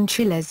absorption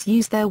chillers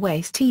use their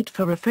waste heat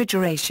for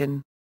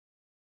refrigeration.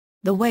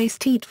 The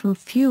waste heat from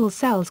fuel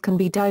cells can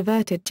be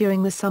diverted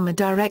during the summer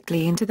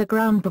directly into the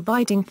ground,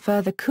 providing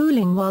further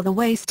cooling, while the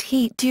waste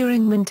heat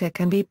during winter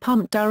can be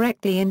pumped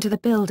directly into the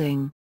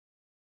building.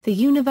 The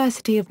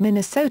University of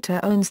Minnesota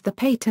owns the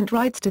patent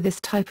rights to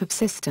this type of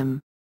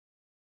system.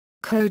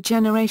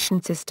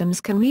 Cogeneration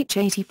systems can reach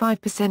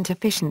 85%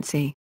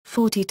 efficiency,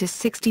 40 to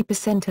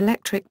 60%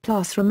 electric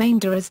plus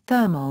remainder as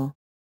thermal.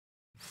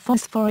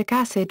 Phosphoric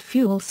acid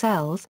fuel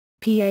cells,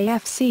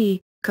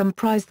 PAFC,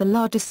 comprise the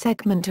largest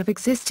segment of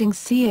existing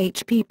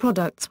CHP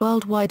products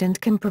worldwide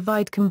and can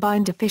provide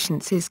combined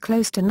efficiencies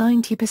close to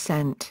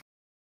 90%.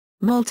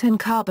 Molten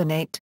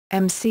carbonate,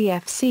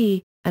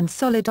 MCFC, and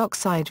solid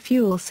oxide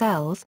fuel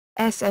cells,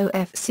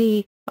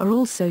 SOFC, are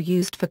also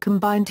used for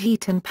combined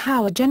heat and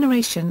power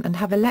generation and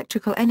have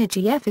electrical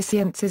energy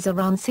efficiencies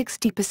around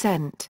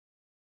 60%.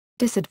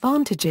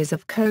 Disadvantages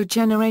of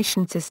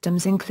cogeneration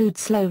systems include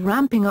slow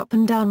ramping up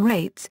and down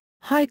rates,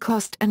 high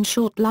cost and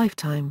short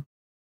lifetime.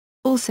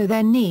 Also,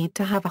 their need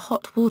to have a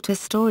hot water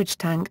storage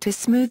tank to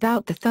smooth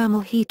out the thermal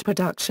heat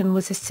production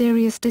was a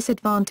serious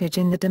disadvantage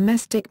in the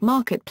domestic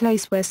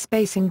marketplace, where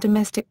spacing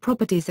domestic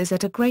properties is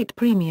at a great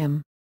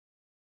premium.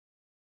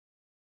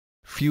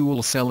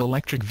 Fuel cell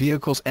electric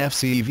vehicles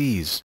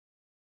 (FCEVs).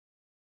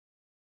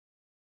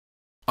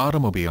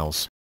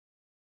 Automobiles.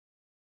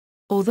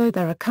 Although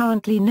there are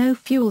currently no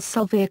fuel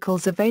cell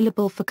vehicles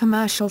available for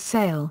commercial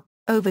sale,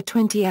 over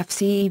 20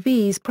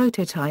 FCEVs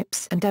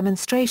prototypes and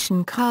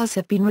demonstration cars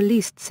have been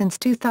released since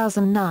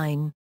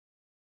 2009.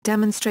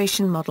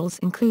 Demonstration models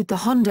include the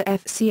Honda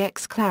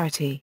FCX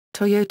Clarity,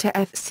 Toyota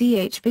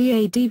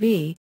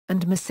FCH-VADV,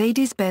 and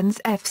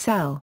Mercedes-Benz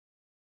F-Cell.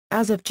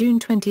 As of June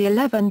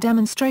 2011,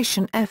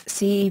 demonstration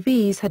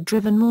FCEVs had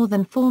driven more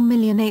than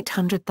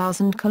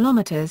 4,800,000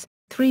 kilometers,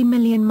 3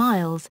 million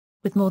miles,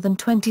 with more than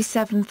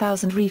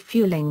 27,000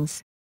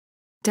 refuelings.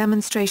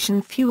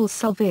 Demonstration fuel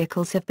cell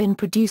vehicles have been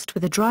produced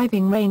with a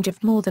driving range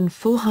of more than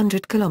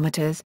 400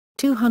 kilometers,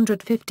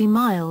 250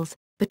 miles,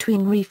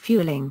 between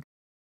refueling.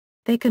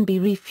 They can be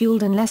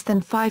refueled in less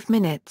than 5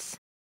 minutes.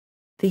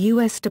 The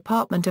U.S.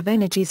 Department of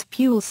Energy's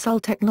Fuel Cell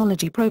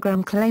Technology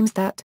Program claims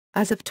that,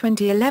 as of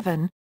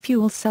 2011,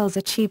 fuel cells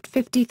achieved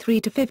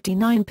 53 to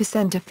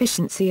 59%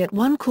 efficiency at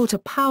 1/4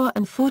 power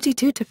and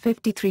 42 to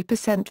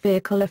 53%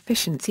 vehicle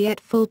efficiency at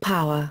full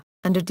power,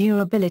 and a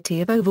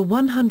durability of over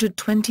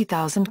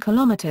 120,000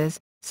 kilometers,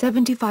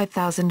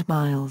 75,000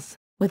 miles,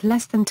 with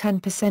less than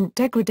 10%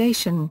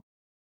 degradation.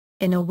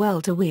 In a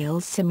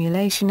well-to-wheels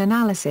simulation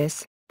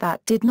analysis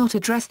that did not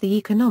address the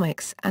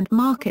economics and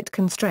market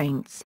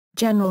constraints,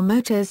 General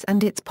Motors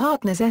and its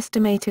partners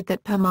estimated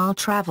that per mile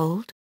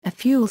traveled, a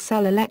fuel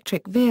cell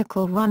electric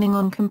vehicle running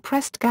on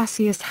compressed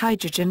gaseous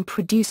hydrogen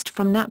produced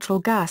from natural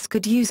gas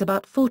could use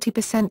about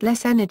 40%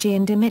 less energy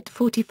and emit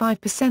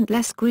 45%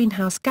 less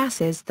greenhouse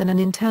gases than an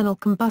internal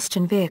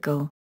combustion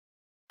vehicle.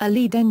 A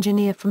lead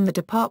engineer from the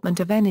Department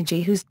of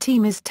Energy whose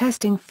team is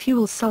testing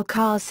fuel cell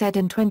cars said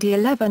in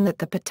 2011 that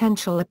the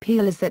potential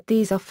appeal is that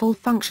these are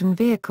full-function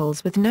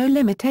vehicles with no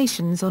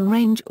limitations on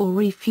range or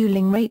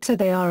refueling rate, so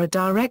they are a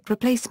direct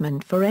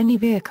replacement for any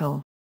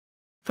vehicle.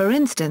 For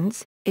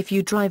instance, if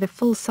you drive a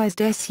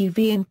full-sized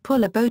SUV and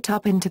pull a boat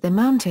up into the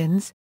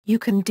mountains, you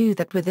can do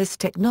that with this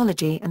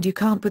technology and you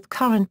can't with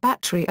current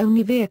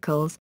battery-only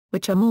vehicles,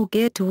 which are more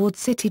geared towards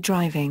city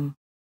driving.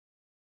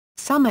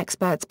 Some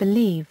experts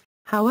believe,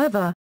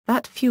 however,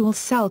 that fuel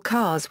cell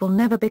cars will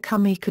never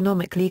become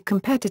economically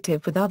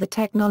competitive with other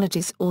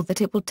technologies or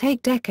that it will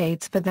take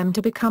decades for them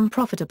to become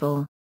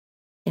profitable.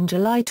 In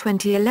July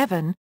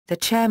 2011, the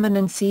chairman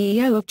and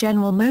CEO of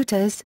General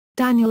Motors,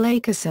 Daniel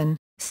Akerson,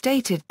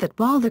 stated that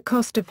while the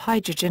cost of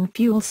hydrogen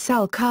fuel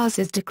cell cars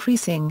is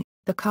decreasing,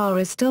 the car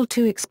is still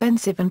too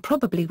expensive and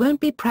probably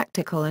won't be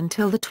practical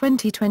until the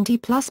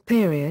 2020-plus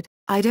period.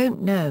 I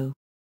don't know.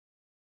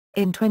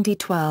 In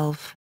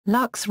 2012,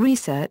 Lux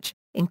Research,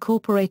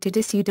 Incorporated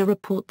issued a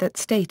report that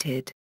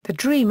stated, "The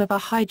dream of a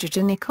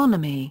hydrogen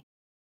economy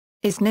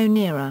is no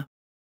nearer."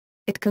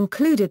 It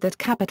concluded that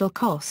capital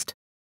cost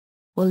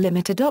will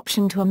limit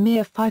adoption to a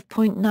mere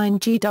 5.9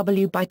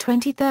 GW by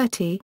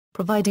 2030,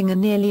 providing a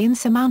nearly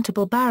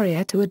insurmountable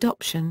barrier to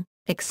adoption,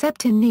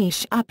 except in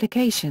niche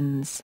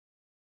applications.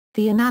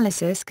 The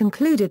analysis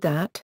concluded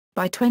that,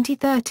 by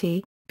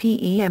 2030,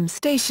 PEM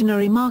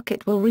stationary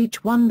market will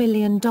reach $1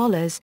 billion,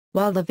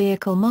 while the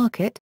vehicle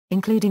market,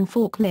 including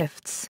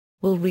forklifts,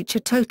 will reach a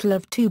total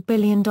of $2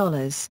 billion.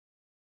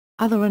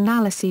 Other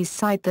analyses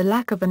cite the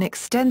lack of an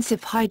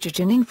extensive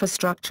hydrogen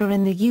infrastructure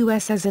in the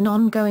U.S. as an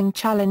ongoing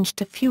challenge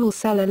to fuel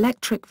cell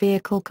electric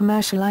vehicle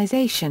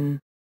commercialization.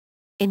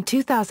 In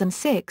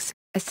 2006,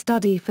 a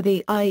study for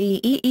the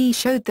IEEE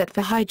showed that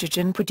for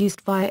hydrogen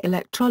produced via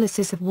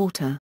electrolysis of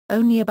water,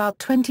 only about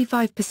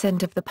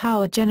 25% of the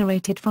power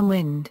generated from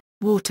wind,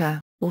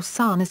 water, or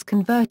sun is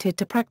converted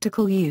to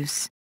practical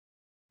use.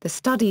 The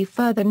study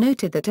further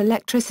noted that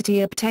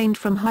electricity obtained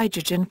from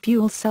hydrogen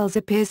fuel cells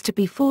appears to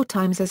be 4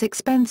 times as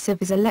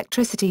expensive as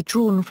electricity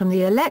drawn from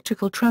the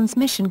electrical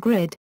transmission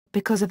grid,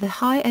 because of the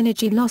high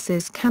energy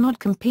losses cannot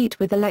compete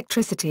with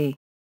electricity.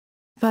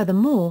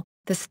 Furthermore,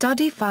 the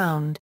study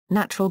found,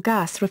 natural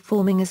gas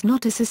reforming is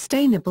not a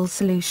sustainable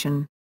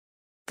solution.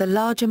 The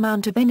large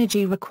amount of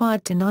energy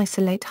required to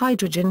isolate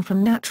hydrogen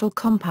from natural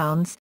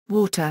compounds,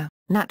 water,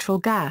 natural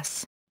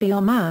gas,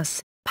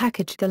 biomass,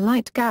 package the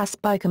light gas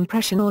by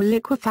compression or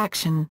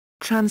liquefaction,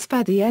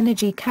 transfer the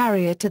energy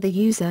carrier to the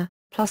user,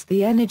 plus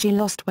the energy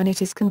lost when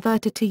it is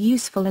converted to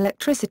useful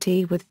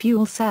electricity with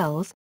fuel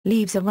cells,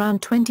 leaves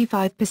around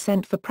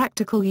 25% for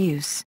practical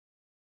use.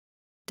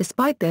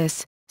 Despite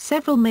this,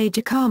 several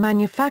major car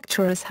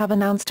manufacturers have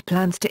announced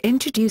plans to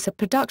introduce a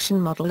production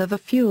model of a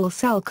fuel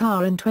cell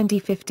car in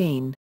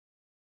 2015.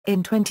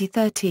 In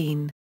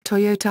 2013,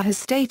 Toyota has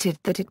stated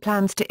that it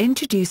plans to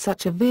introduce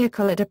such a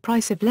vehicle at a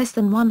price of less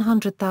than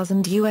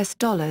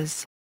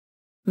 $100,000.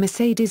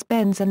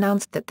 Mercedes-Benz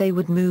announced that they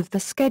would move the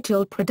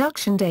scheduled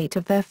production date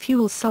of their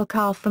fuel cell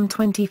car from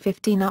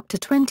 2015 up to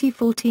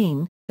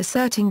 2014,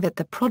 asserting that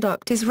the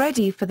product is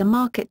ready for the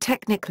market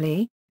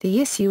technically. The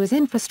issue is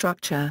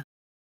infrastructure.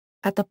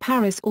 At the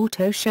Paris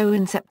Auto Show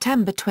in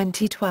September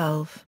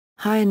 2012,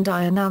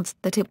 Hyundai announced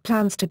that it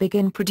plans to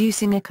begin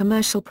producing a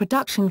commercial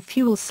production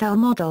fuel cell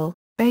model,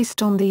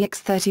 based on the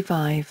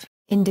X35,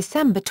 in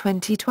December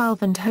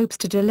 2012 and hopes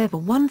to deliver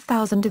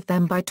 1,000 of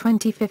them by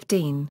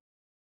 2015.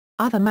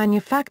 Other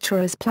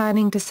manufacturers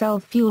planning to sell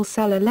fuel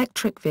cell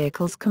electric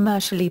vehicles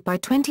commercially by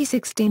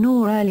 2016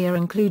 or earlier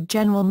include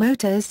General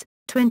Motors,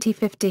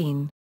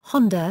 2015,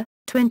 Honda,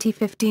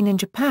 2015 in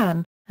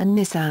Japan, and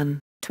Nissan,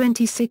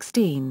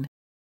 2016.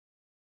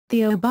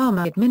 The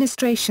Obama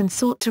administration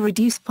sought to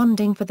reduce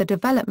funding for the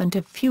development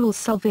of fuel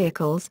cell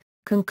vehicles,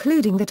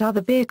 concluding that other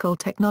vehicle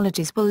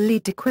technologies will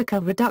lead to quicker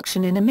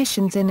reduction in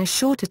emissions in a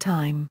shorter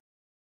time.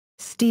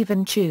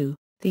 Stephen Chu,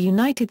 the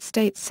United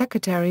States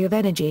Secretary of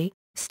Energy,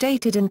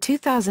 stated in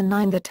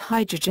 2009 that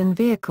hydrogen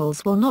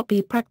vehicles will not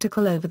be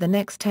practical over the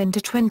next 10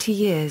 to 20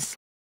 years.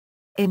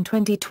 In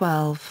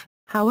 2012,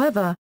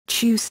 however,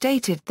 Chu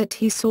stated that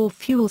he saw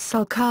fuel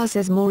cell cars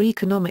as more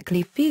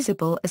economically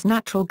feasible as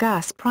natural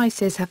gas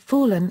prices have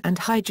fallen and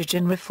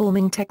hydrogen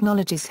reforming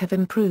technologies have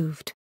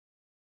improved.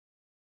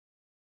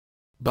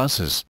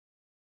 Buses.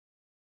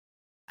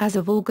 As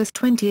of August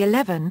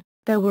 2011,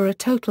 There were a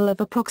total of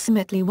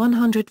approximately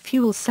 100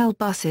 fuel cell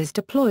buses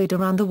deployed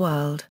around the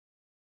world.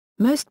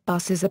 Most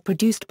buses are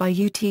produced by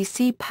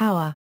UTC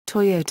Power,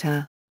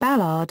 Toyota,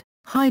 Ballard,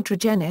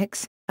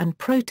 Hydrogenics, and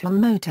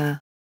Proton Motor.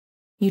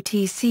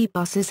 UTC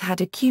buses had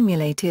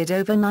accumulated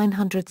over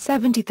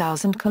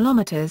 970,000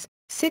 kilometers,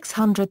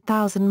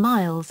 600,000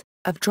 miles,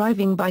 of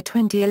driving by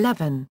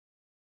 2011.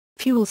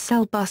 Fuel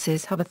cell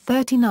buses have a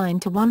 39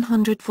 to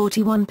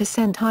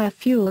 141% higher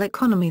fuel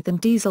economy than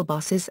diesel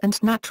buses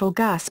and natural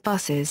gas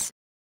buses.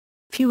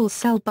 Fuel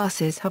cell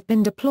buses have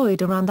been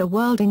deployed around the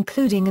world,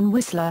 including in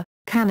Whistler,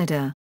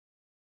 Canada;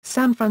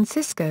 San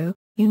Francisco,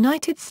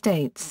 United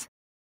States;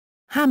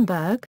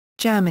 Hamburg,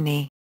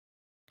 Germany;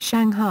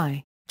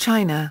 Shanghai,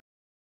 China;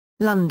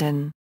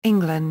 London,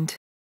 England;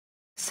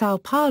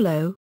 São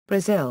Paulo,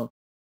 Brazil,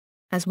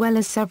 as well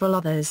as several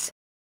others.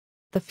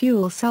 The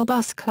Fuel Cell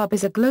Bus Club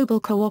is a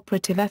global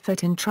cooperative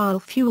effort in trial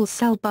fuel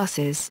cell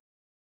buses.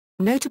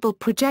 Notable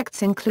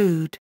projects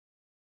include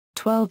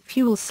 12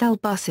 fuel cell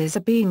buses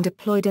are being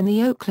deployed in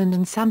the Oakland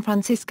and San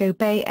Francisco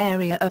Bay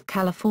Area of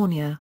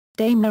California,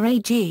 Daimler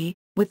AG,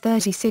 with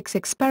 36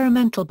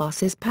 experimental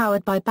buses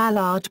powered by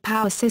Ballard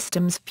Power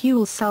Systems.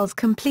 Fuel cells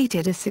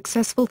completed a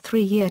successful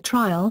 3-year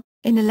trial,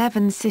 in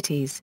 11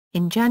 cities,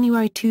 in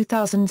January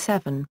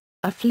 2007.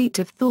 A fleet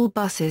of Thor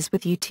buses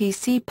with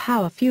UTC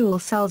Power fuel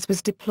cells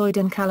was deployed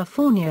in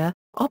California,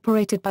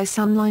 operated by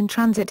Sunline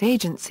Transit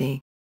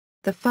Agency.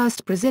 The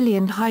first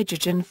Brazilian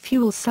hydrogen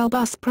fuel cell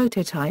bus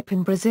prototype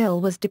in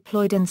Brazil was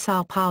deployed in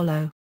São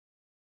Paulo.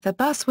 The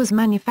bus was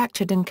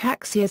manufactured in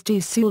Caxias do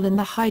Sul, and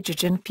the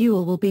hydrogen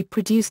fuel will be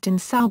produced in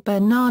São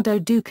Bernardo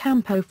do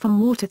Campo from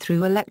water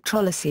through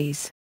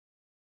electrolysis.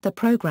 The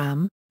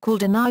program,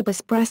 called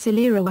Anibus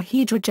Brasileiro a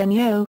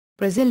Hidrogênio,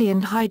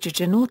 Brazilian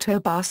Hydrogen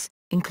Autobus,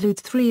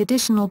 includes 3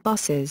 additional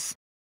buses.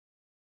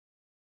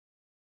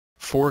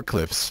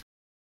 Forklifts.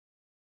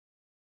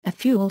 A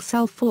fuel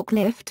cell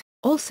forklift,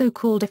 also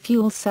called a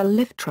fuel cell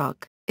lift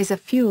truck, is a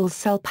fuel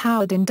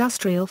cell-powered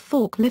industrial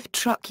forklift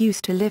truck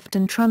used to lift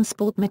and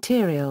transport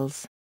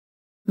materials.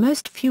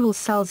 Most fuel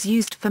cells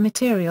used for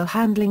material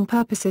handling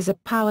purposes are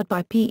powered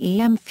by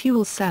PEM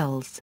fuel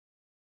cells.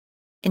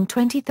 In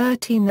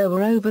 2013 there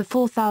were over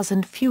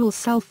 4,000 fuel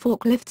cell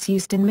forklifts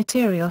used in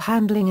material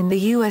handling in the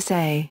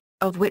USA,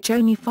 of which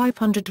only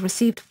 500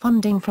 received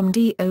funding from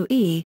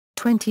DOE,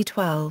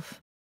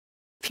 2012.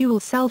 Fuel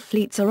cell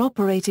fleets are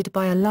operated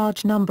by a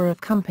large number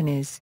of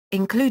companies,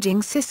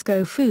 including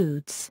Cisco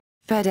Foods,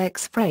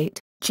 FedEx Freight,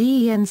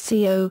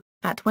 GENCO,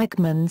 at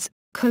Wegmans,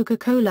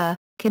 Coca-Cola,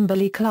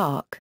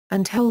 Kimberly-Clark,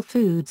 and Whole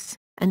Foods,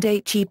 and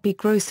HEB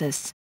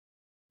Grocers.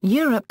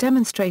 Europe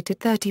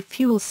demonstrated 30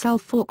 fuel cell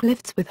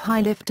forklifts with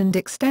high lift and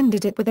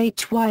extended it with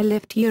HY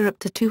Lift Europe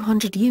to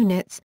 200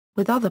 units,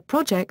 with other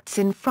projects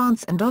in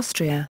France and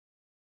Austria.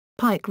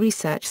 Pike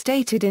Research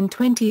stated in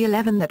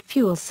 2011 that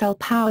fuel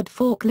cell-powered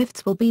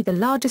forklifts will be the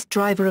largest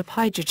driver of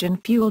hydrogen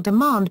fuel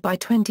demand by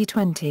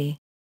 2020.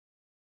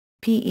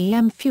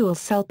 PEM fuel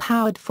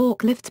cell-powered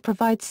forklifts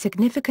provide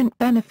significant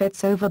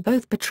benefits over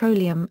both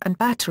petroleum and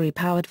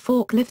battery-powered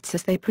forklifts,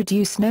 as they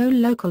produce no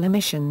local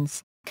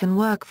emissions, can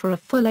work for a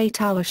full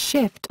 8-hour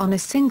shift on a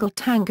single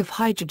tank of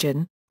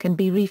hydrogen, can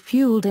be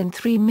refueled in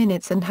 3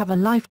 minutes, and have a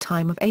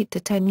lifetime of 8 to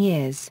 10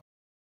 years.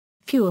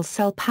 Fuel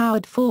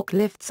cell-powered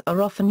forklifts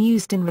are often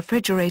used in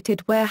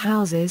refrigerated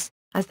warehouses,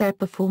 as their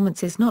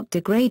performance is not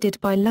degraded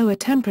by lower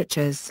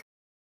temperatures.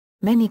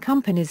 Many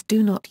companies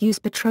do not use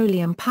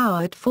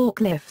petroleum-powered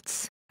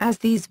forklifts, as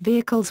these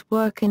vehicles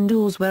work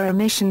indoors where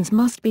emissions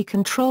must be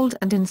controlled,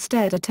 and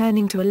instead are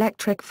turning to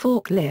electric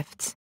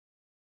forklifts.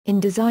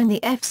 In design,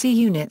 the FC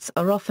units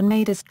are often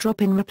made as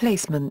drop-in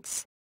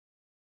replacements.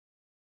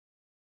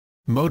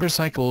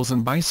 Motorcycles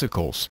and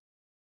bicycles.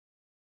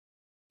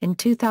 In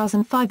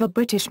 2005, a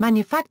British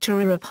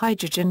manufacturer of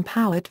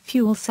hydrogen-powered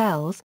fuel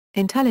cells,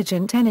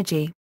 Intelligent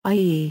Energy,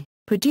 i.e.,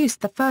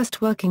 produced the first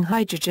working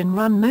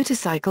hydrogen-run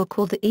motorcycle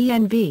called the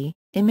ENV,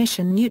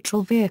 Emission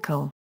Neutral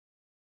Vehicle.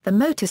 The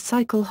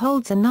motorcycle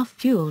holds enough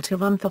fuel to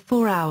run for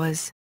 4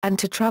 hours, and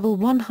to travel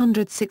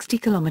 160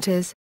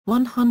 kilometers,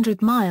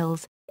 100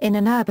 miles, in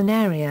an urban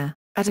area,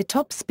 at a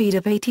top speed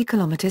of 80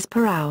 kilometers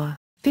per hour,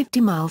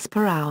 50 miles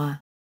per hour.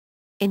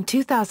 In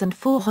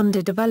 2004,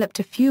 Honda developed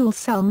a fuel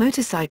cell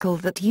motorcycle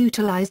that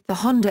utilized the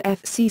Honda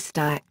FC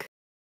stack.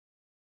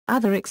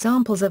 Other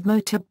examples of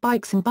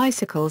motorbikes and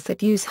bicycles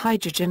that use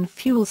hydrogen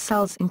fuel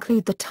cells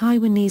include the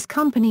Taiwanese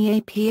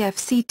company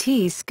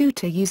APFCT's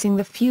scooter using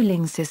the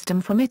fueling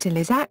system from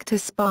Italy's Acta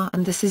Spa,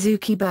 and the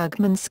Suzuki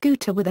Bergman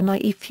scooter with an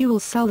IE fuel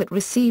cell that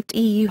received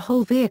EU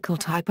whole vehicle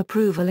type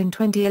approval in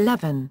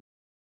 2011.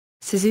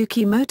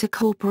 Suzuki Motor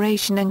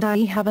Corporation and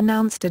IE have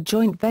announced a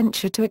joint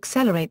venture to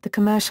accelerate the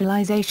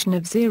commercialization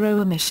of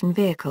zero-emission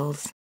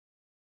vehicles.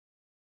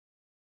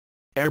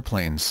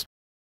 Airplanes.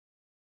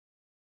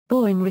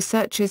 Boeing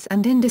researchers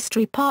and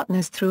industry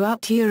partners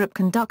throughout Europe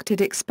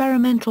conducted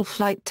experimental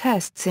flight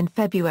tests in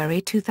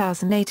February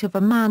 2008 of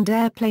a manned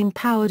airplane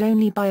powered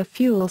only by a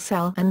fuel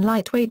cell and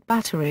lightweight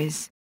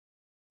batteries.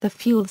 The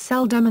fuel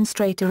cell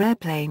demonstrator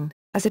airplane,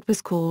 as it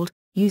was called,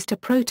 used a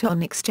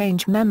proton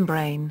exchange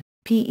membrane,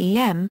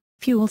 PEM,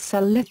 fuel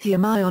cell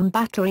lithium-ion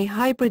battery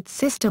hybrid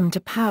system to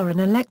power an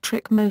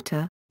electric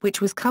motor,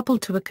 which was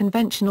coupled to a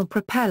conventional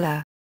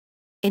propeller.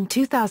 In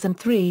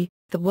 2003,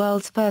 the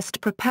world's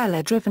first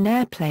propeller-driven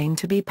airplane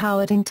to be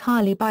powered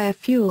entirely by a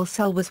fuel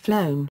cell was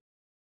flown.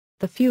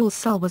 The fuel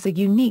cell was a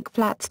unique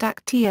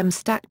flat-stack TM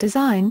stack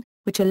design,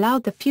 which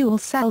allowed the fuel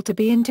cell to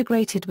be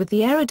integrated with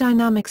the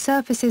aerodynamic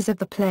surfaces of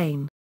the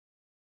plane.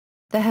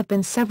 There have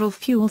been several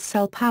fuel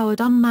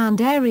cell-powered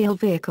unmanned aerial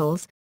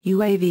vehicles,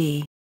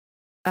 UAV.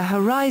 A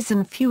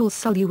Horizon fuel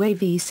cell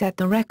UAV set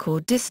the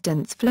record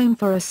distance flown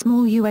for a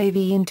small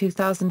UAV in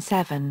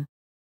 2007.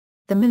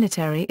 The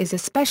military is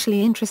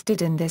especially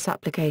interested in this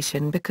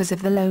application because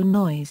of the low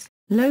noise,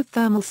 low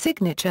thermal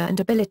signature and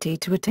ability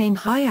to attain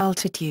high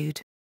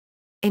altitude.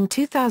 In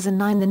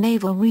 2009 the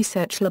Naval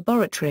Research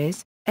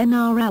Laboratories,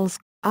 NRL's,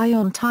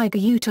 Ion Tiger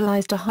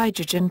utilized a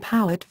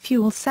hydrogen-powered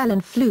fuel cell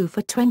and flew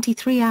for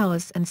 23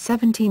 hours and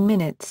 17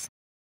 minutes.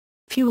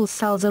 Fuel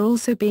cells are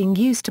also being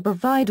used to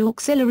provide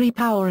auxiliary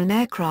power in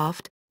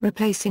aircraft,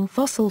 replacing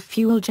fossil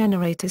fuel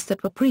generators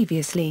that were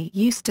previously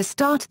used to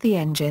start the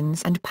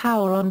engines and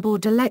power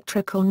onboard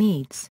electrical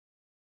needs.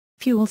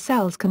 Fuel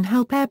cells can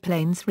help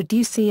airplanes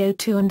reduce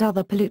CO2 and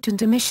other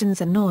pollutant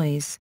emissions and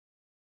noise.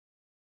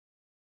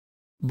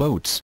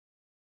 Boats.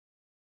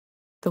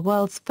 The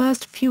world's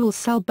first fuel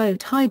cell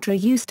boat Hydra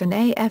used an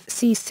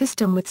AFC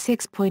system with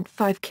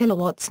 6.5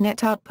 kilowatts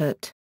net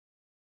output.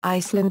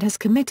 Iceland has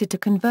committed to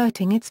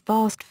converting its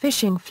vast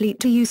fishing fleet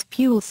to use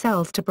fuel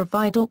cells to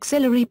provide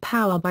auxiliary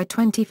power by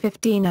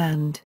 2015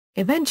 and,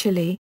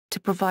 eventually, to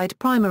provide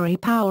primary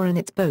power in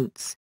its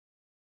boats.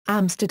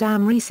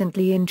 Amsterdam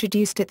recently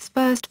introduced its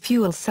first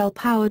fuel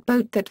cell-powered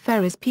boat that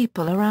ferries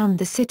people around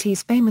the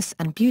city's famous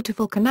and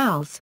beautiful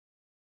canals.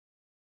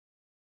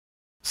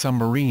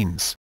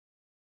 Submarines.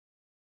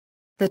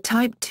 The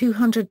Type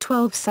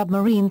 212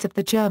 submarines of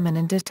the German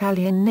and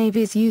Italian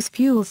navies use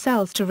fuel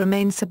cells to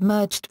remain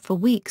submerged for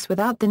weeks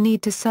without the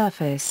need to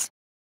surface.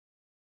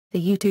 The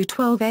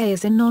U-212A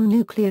is a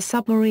non-nuclear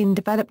submarine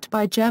developed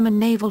by German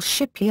naval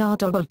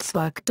shipyard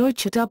Volkswagen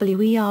Deutsche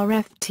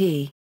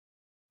WERFT.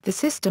 The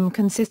system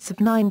consists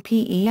of 9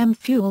 PEM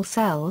fuel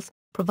cells,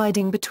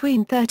 providing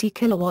between 30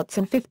 kilowatts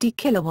and 50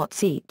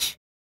 kilowatts each.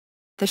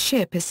 The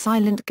ship is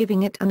silent,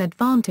 giving it an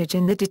advantage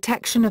in the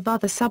detection of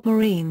other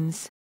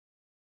submarines.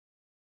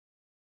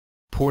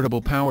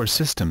 Portable power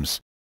systems.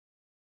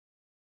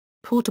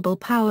 Portable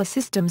power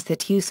systems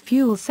that use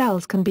fuel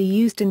cells can be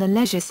used in the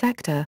leisure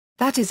sector,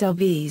 that is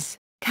RVs,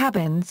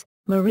 cabins,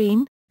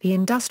 marine, the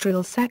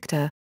industrial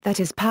sector, that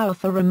is power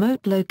for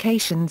remote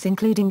locations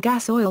including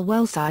gas oil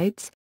well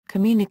sites,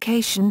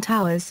 communication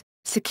towers,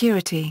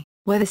 security,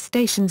 weather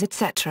stations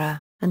etc.,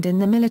 and in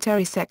the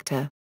military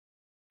sector.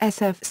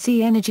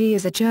 SFC Energy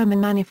is a German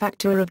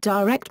manufacturer of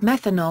direct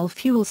methanol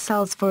fuel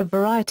cells for a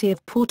variety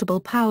of portable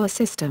power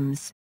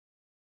systems.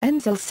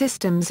 Enzel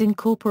Systems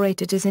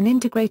Incorporated is an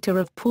integrator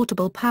of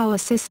portable power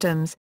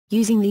systems,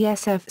 using the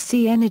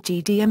SFC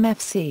Energy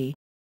DMFC.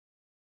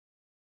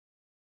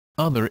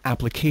 Other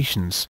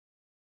applications.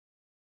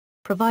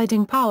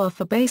 Providing power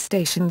for base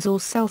stations or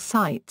cell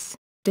sites,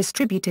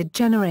 distributed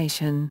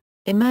generation,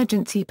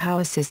 emergency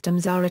power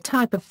systems are a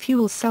type of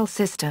fuel cell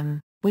system,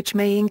 which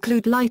may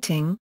include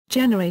lighting,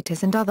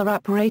 generators and other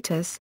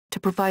apparatus, to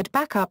provide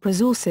backup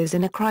resources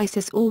in a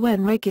crisis or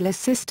when regular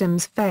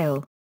systems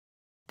fail.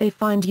 They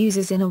find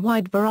uses in a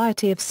wide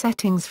variety of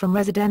settings from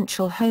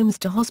residential homes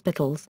to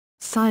hospitals,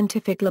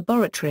 scientific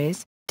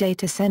laboratories,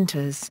 data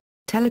centers,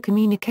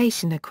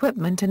 telecommunication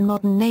equipment and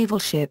modern naval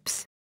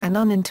ships. An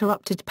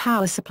uninterrupted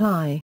power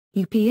supply,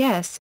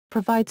 UPS,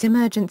 provides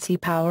emergency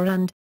power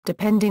and,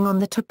 depending on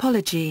the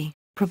topology,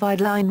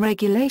 provide line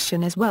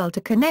regulation as well to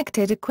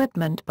connected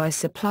equipment by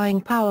supplying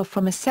power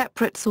from a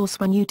separate source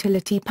when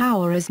utility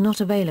power is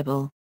not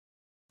available.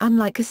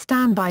 Unlike a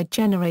standby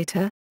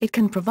generator, it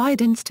can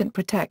provide instant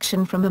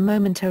protection from a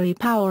momentary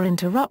power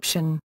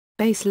interruption.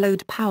 Base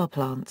load power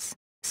plants,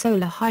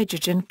 solar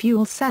hydrogen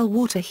fuel cell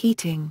water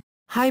heating,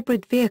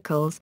 hybrid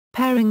vehicles,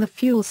 pairing the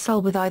fuel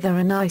cell with either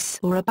an ICE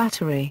or a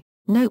battery,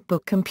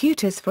 notebook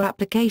computers for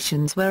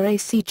applications where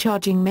AC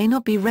charging may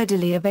not be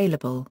readily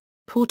available,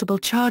 portable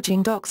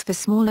charging docks for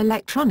small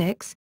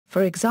electronics,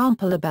 for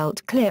example a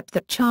belt clip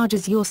that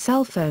charges your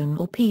cell phone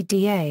or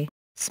PDA,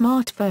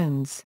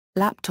 smartphones,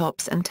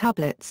 laptops and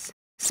tablets,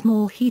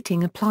 small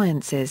heating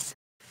appliances,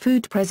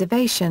 food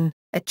preservation,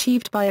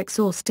 achieved by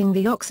exhausting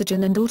the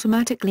oxygen and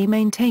automatically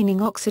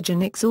maintaining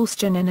oxygen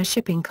exhaustion in a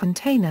shipping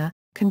container,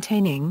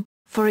 containing,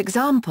 for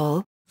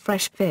example,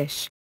 fresh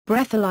fish,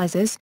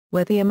 breathalyzers,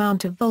 where the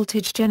amount of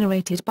voltage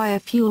generated by a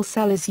fuel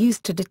cell is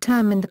used to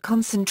determine the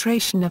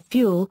concentration of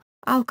fuel,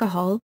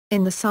 alcohol,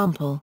 in the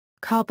sample,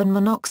 carbon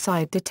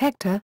monoxide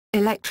detector,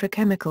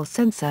 electrochemical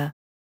sensor.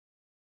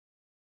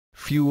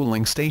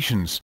 Fueling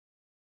stations.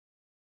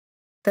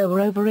 There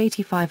were over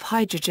 85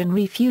 hydrogen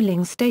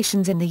refueling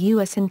stations in the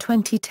U.S. in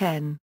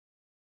 2010.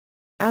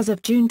 As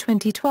of June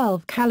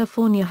 2012,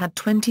 California had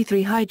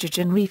 23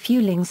 hydrogen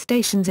refueling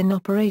stations in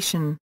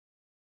operation.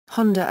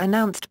 Honda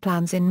announced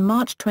plans in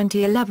March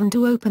 2011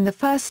 to open the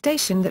first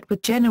station that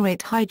would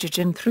generate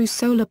hydrogen through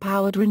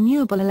solar-powered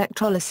renewable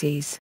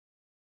electrolyses.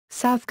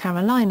 South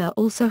Carolina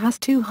also has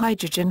 2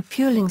 hydrogen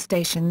fueling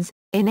stations,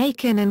 in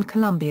Aiken and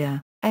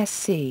Columbia,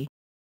 SC.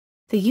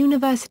 The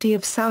University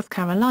of South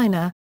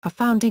Carolina, a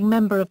founding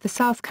member of the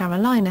South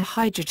Carolina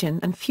Hydrogen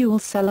and Fuel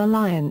Cell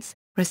Alliance,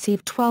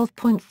 received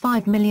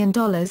 $12.5 million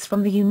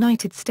from the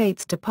United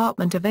States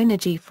Department of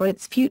Energy for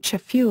its Future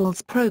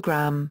Fuels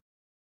program.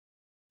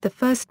 The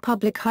first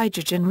public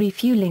hydrogen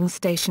refueling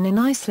station in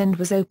Iceland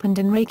was opened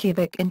in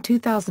Reykjavik in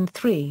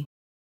 2003.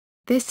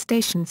 This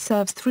station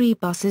serves 3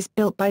 buses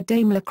built by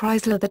Daimler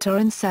Chrysler that are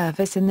in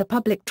service in the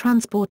public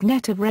transport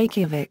net of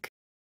Reykjavik.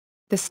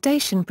 The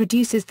station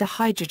produces the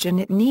hydrogen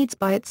it needs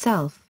by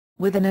itself,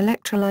 with an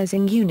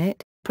electrolyzing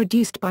unit,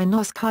 produced by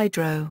Norsk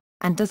Hydro,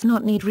 and does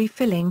not need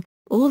refilling.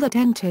 All that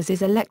enters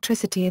is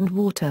electricity and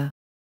water.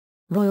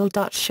 Royal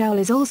Dutch Shell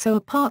is also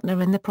a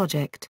partner in the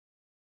project.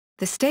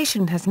 The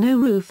station has no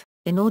roof,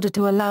 in order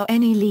to allow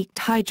any leaked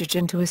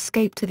hydrogen to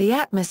escape to the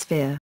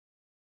atmosphere.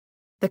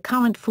 The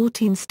current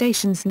 14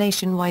 stations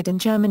nationwide in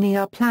Germany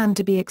are planned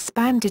to be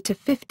expanded to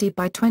 50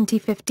 by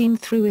 2015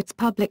 through its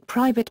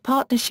public-private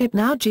partnership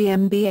now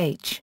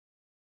GmbH.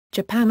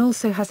 Japan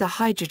also has a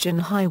hydrogen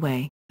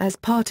highway, as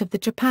part of the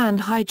Japan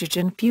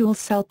Hydrogen Fuel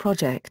Cell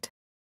Project.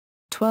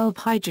 12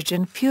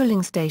 hydrogen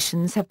fueling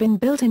stations have been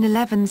built in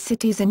 11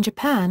 cities in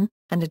Japan,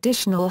 and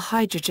additional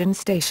hydrogen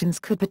stations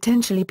could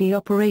potentially be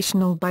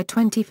operational by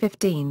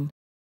 2015.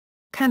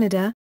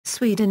 Canada,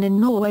 Sweden and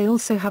Norway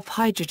also have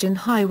hydrogen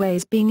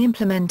highways being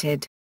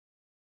implemented.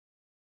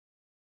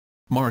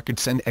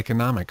 Markets and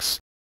economics.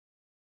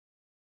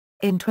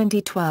 In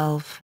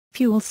 2012,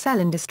 fuel cell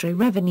industry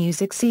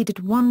revenues exceeded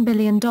 $1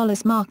 billion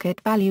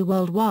market value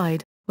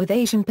worldwide, with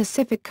Asian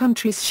Pacific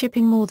countries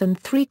shipping more than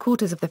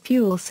 3/4 of the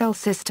fuel cell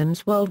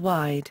systems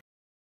worldwide.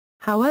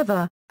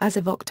 However, as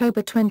of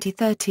October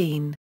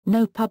 2013,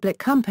 no public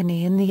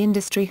company in the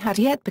industry had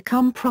yet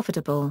become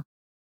profitable.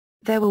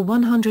 There were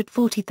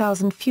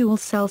 140,000 fuel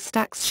cell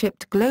stacks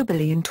shipped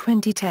globally in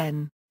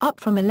 2010, up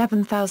from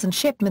 11,000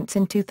 shipments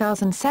in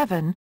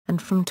 2007,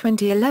 and from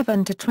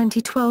 2011 to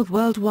 2012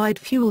 worldwide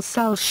fuel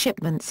cell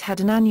shipments had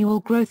an annual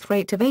growth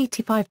rate of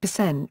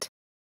 85%.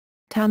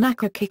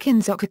 Tanaka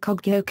Kikinzoku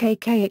Kogyo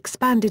KK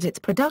expanded its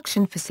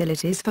production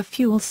facilities for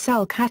fuel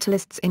cell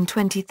catalysts in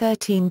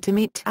 2013 to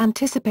meet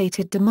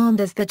anticipated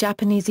demand as the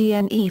Japanese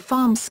ENE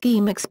farm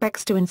scheme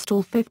expects to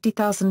install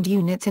 50,000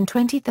 units in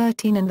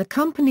 2013 and the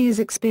company is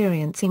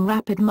experiencing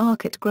rapid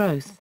market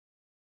growth.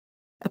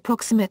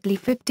 Approximately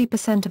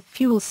 50% of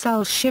fuel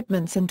cell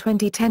shipments in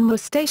 2010 were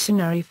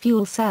stationary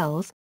fuel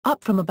cells,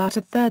 up from about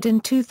a third in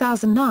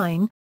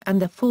 2009, and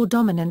the 4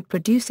 dominant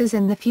producers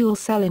in the fuel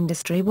cell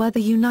industry were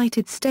the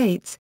United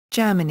States,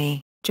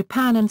 Germany,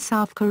 Japan and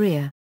South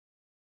Korea.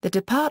 The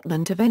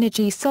Department of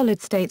Energy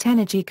Solid-State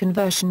Energy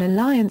Conversion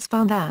Alliance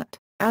found that,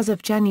 as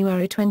of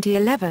January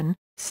 2011,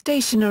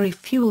 stationary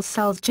fuel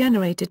cells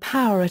generated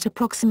power at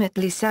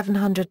approximately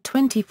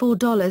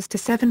 $724 to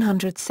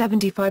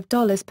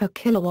 $775 per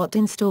kilowatt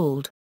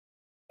installed.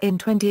 In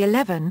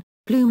 2011,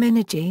 Bloom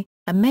Energy,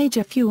 a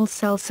major fuel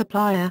cell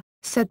supplier,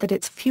 said that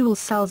its fuel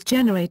cells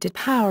generated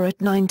power at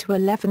 9 to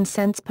 11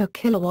 cents per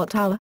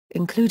kilowatt-hour,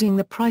 including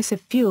the price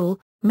of fuel,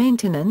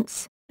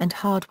 maintenance, and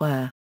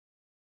hardware.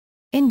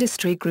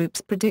 Industry groups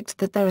predict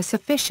that there are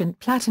sufficient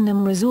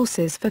platinum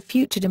resources for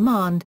future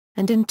demand,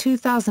 and in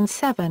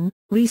 2007,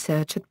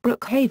 research at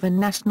Brookhaven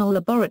National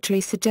Laboratory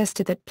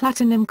suggested that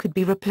platinum could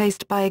be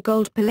replaced by a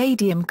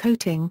gold-palladium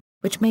coating,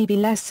 which may be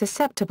less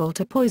susceptible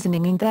to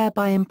poisoning and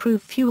thereby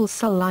improve fuel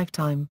cell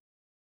lifetime.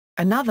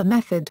 Another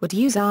method would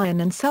use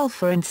iron and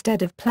sulfur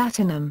instead of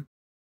platinum.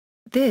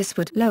 This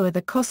would lower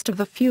the cost of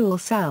a fuel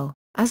cell,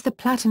 as the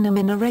platinum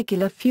in a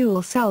regular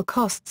fuel cell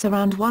costs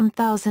around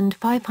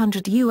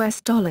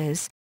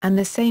 $1,500 and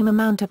the same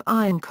amount of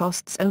iron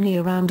costs only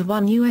around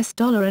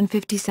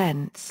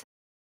 $1.50.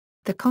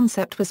 The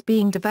concept was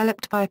being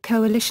developed by a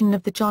coalition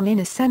of the John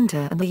Innes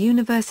Center and the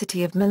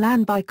University of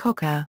Milan by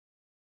Kocher.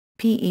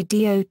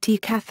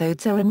 PEDOT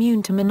cathodes are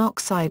immune to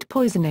monoxide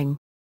poisoning.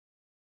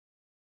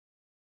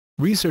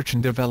 Research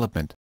and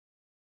development.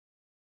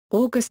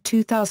 August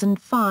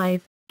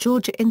 2005,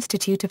 Georgia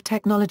Institute of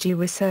Technology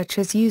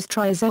researchers used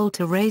triazole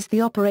to raise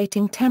the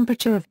operating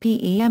temperature of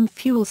PEM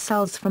fuel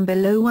cells from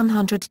below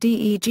 100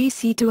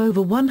 DEGC to over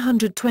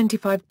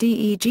 125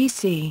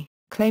 DEGC,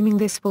 claiming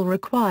this will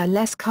require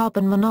less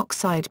carbon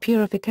monoxide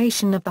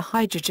purification of the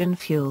hydrogen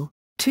fuel.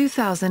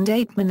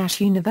 2008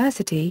 Monash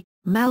University,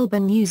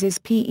 Melbourne uses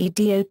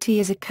PEDOT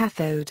as a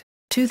cathode.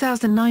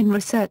 2009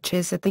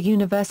 researchers at the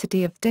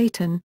University of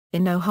Dayton,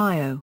 in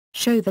Ohio,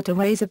 show that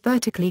arrays of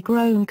vertically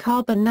grown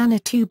carbon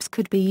nanotubes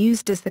could be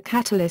used as the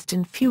catalyst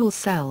in fuel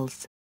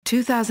cells.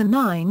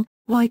 2009,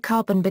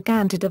 Y-Carbon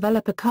began to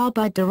develop a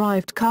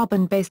carbide-derived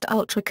carbon-based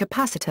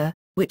ultracapacitor,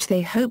 which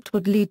they hoped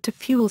would lead to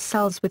fuel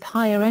cells with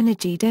higher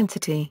energy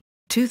density.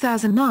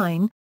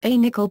 2009, a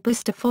nickel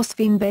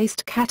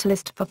bisphosphorescent-based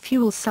catalyst for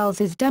fuel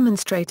cells is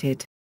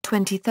demonstrated.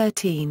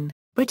 2013,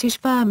 British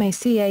firm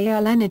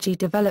ACAL Energy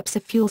develops a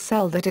fuel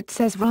cell that it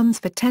says runs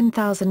for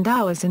 10,000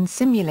 hours in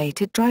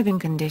simulated driving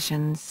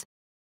conditions.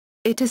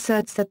 It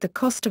asserts that the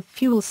cost of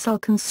fuel cell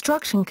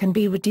construction can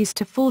be reduced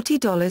to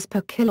 $40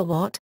 per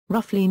kilowatt,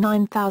 roughly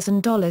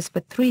 $9,000 for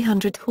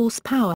 300 horsepower,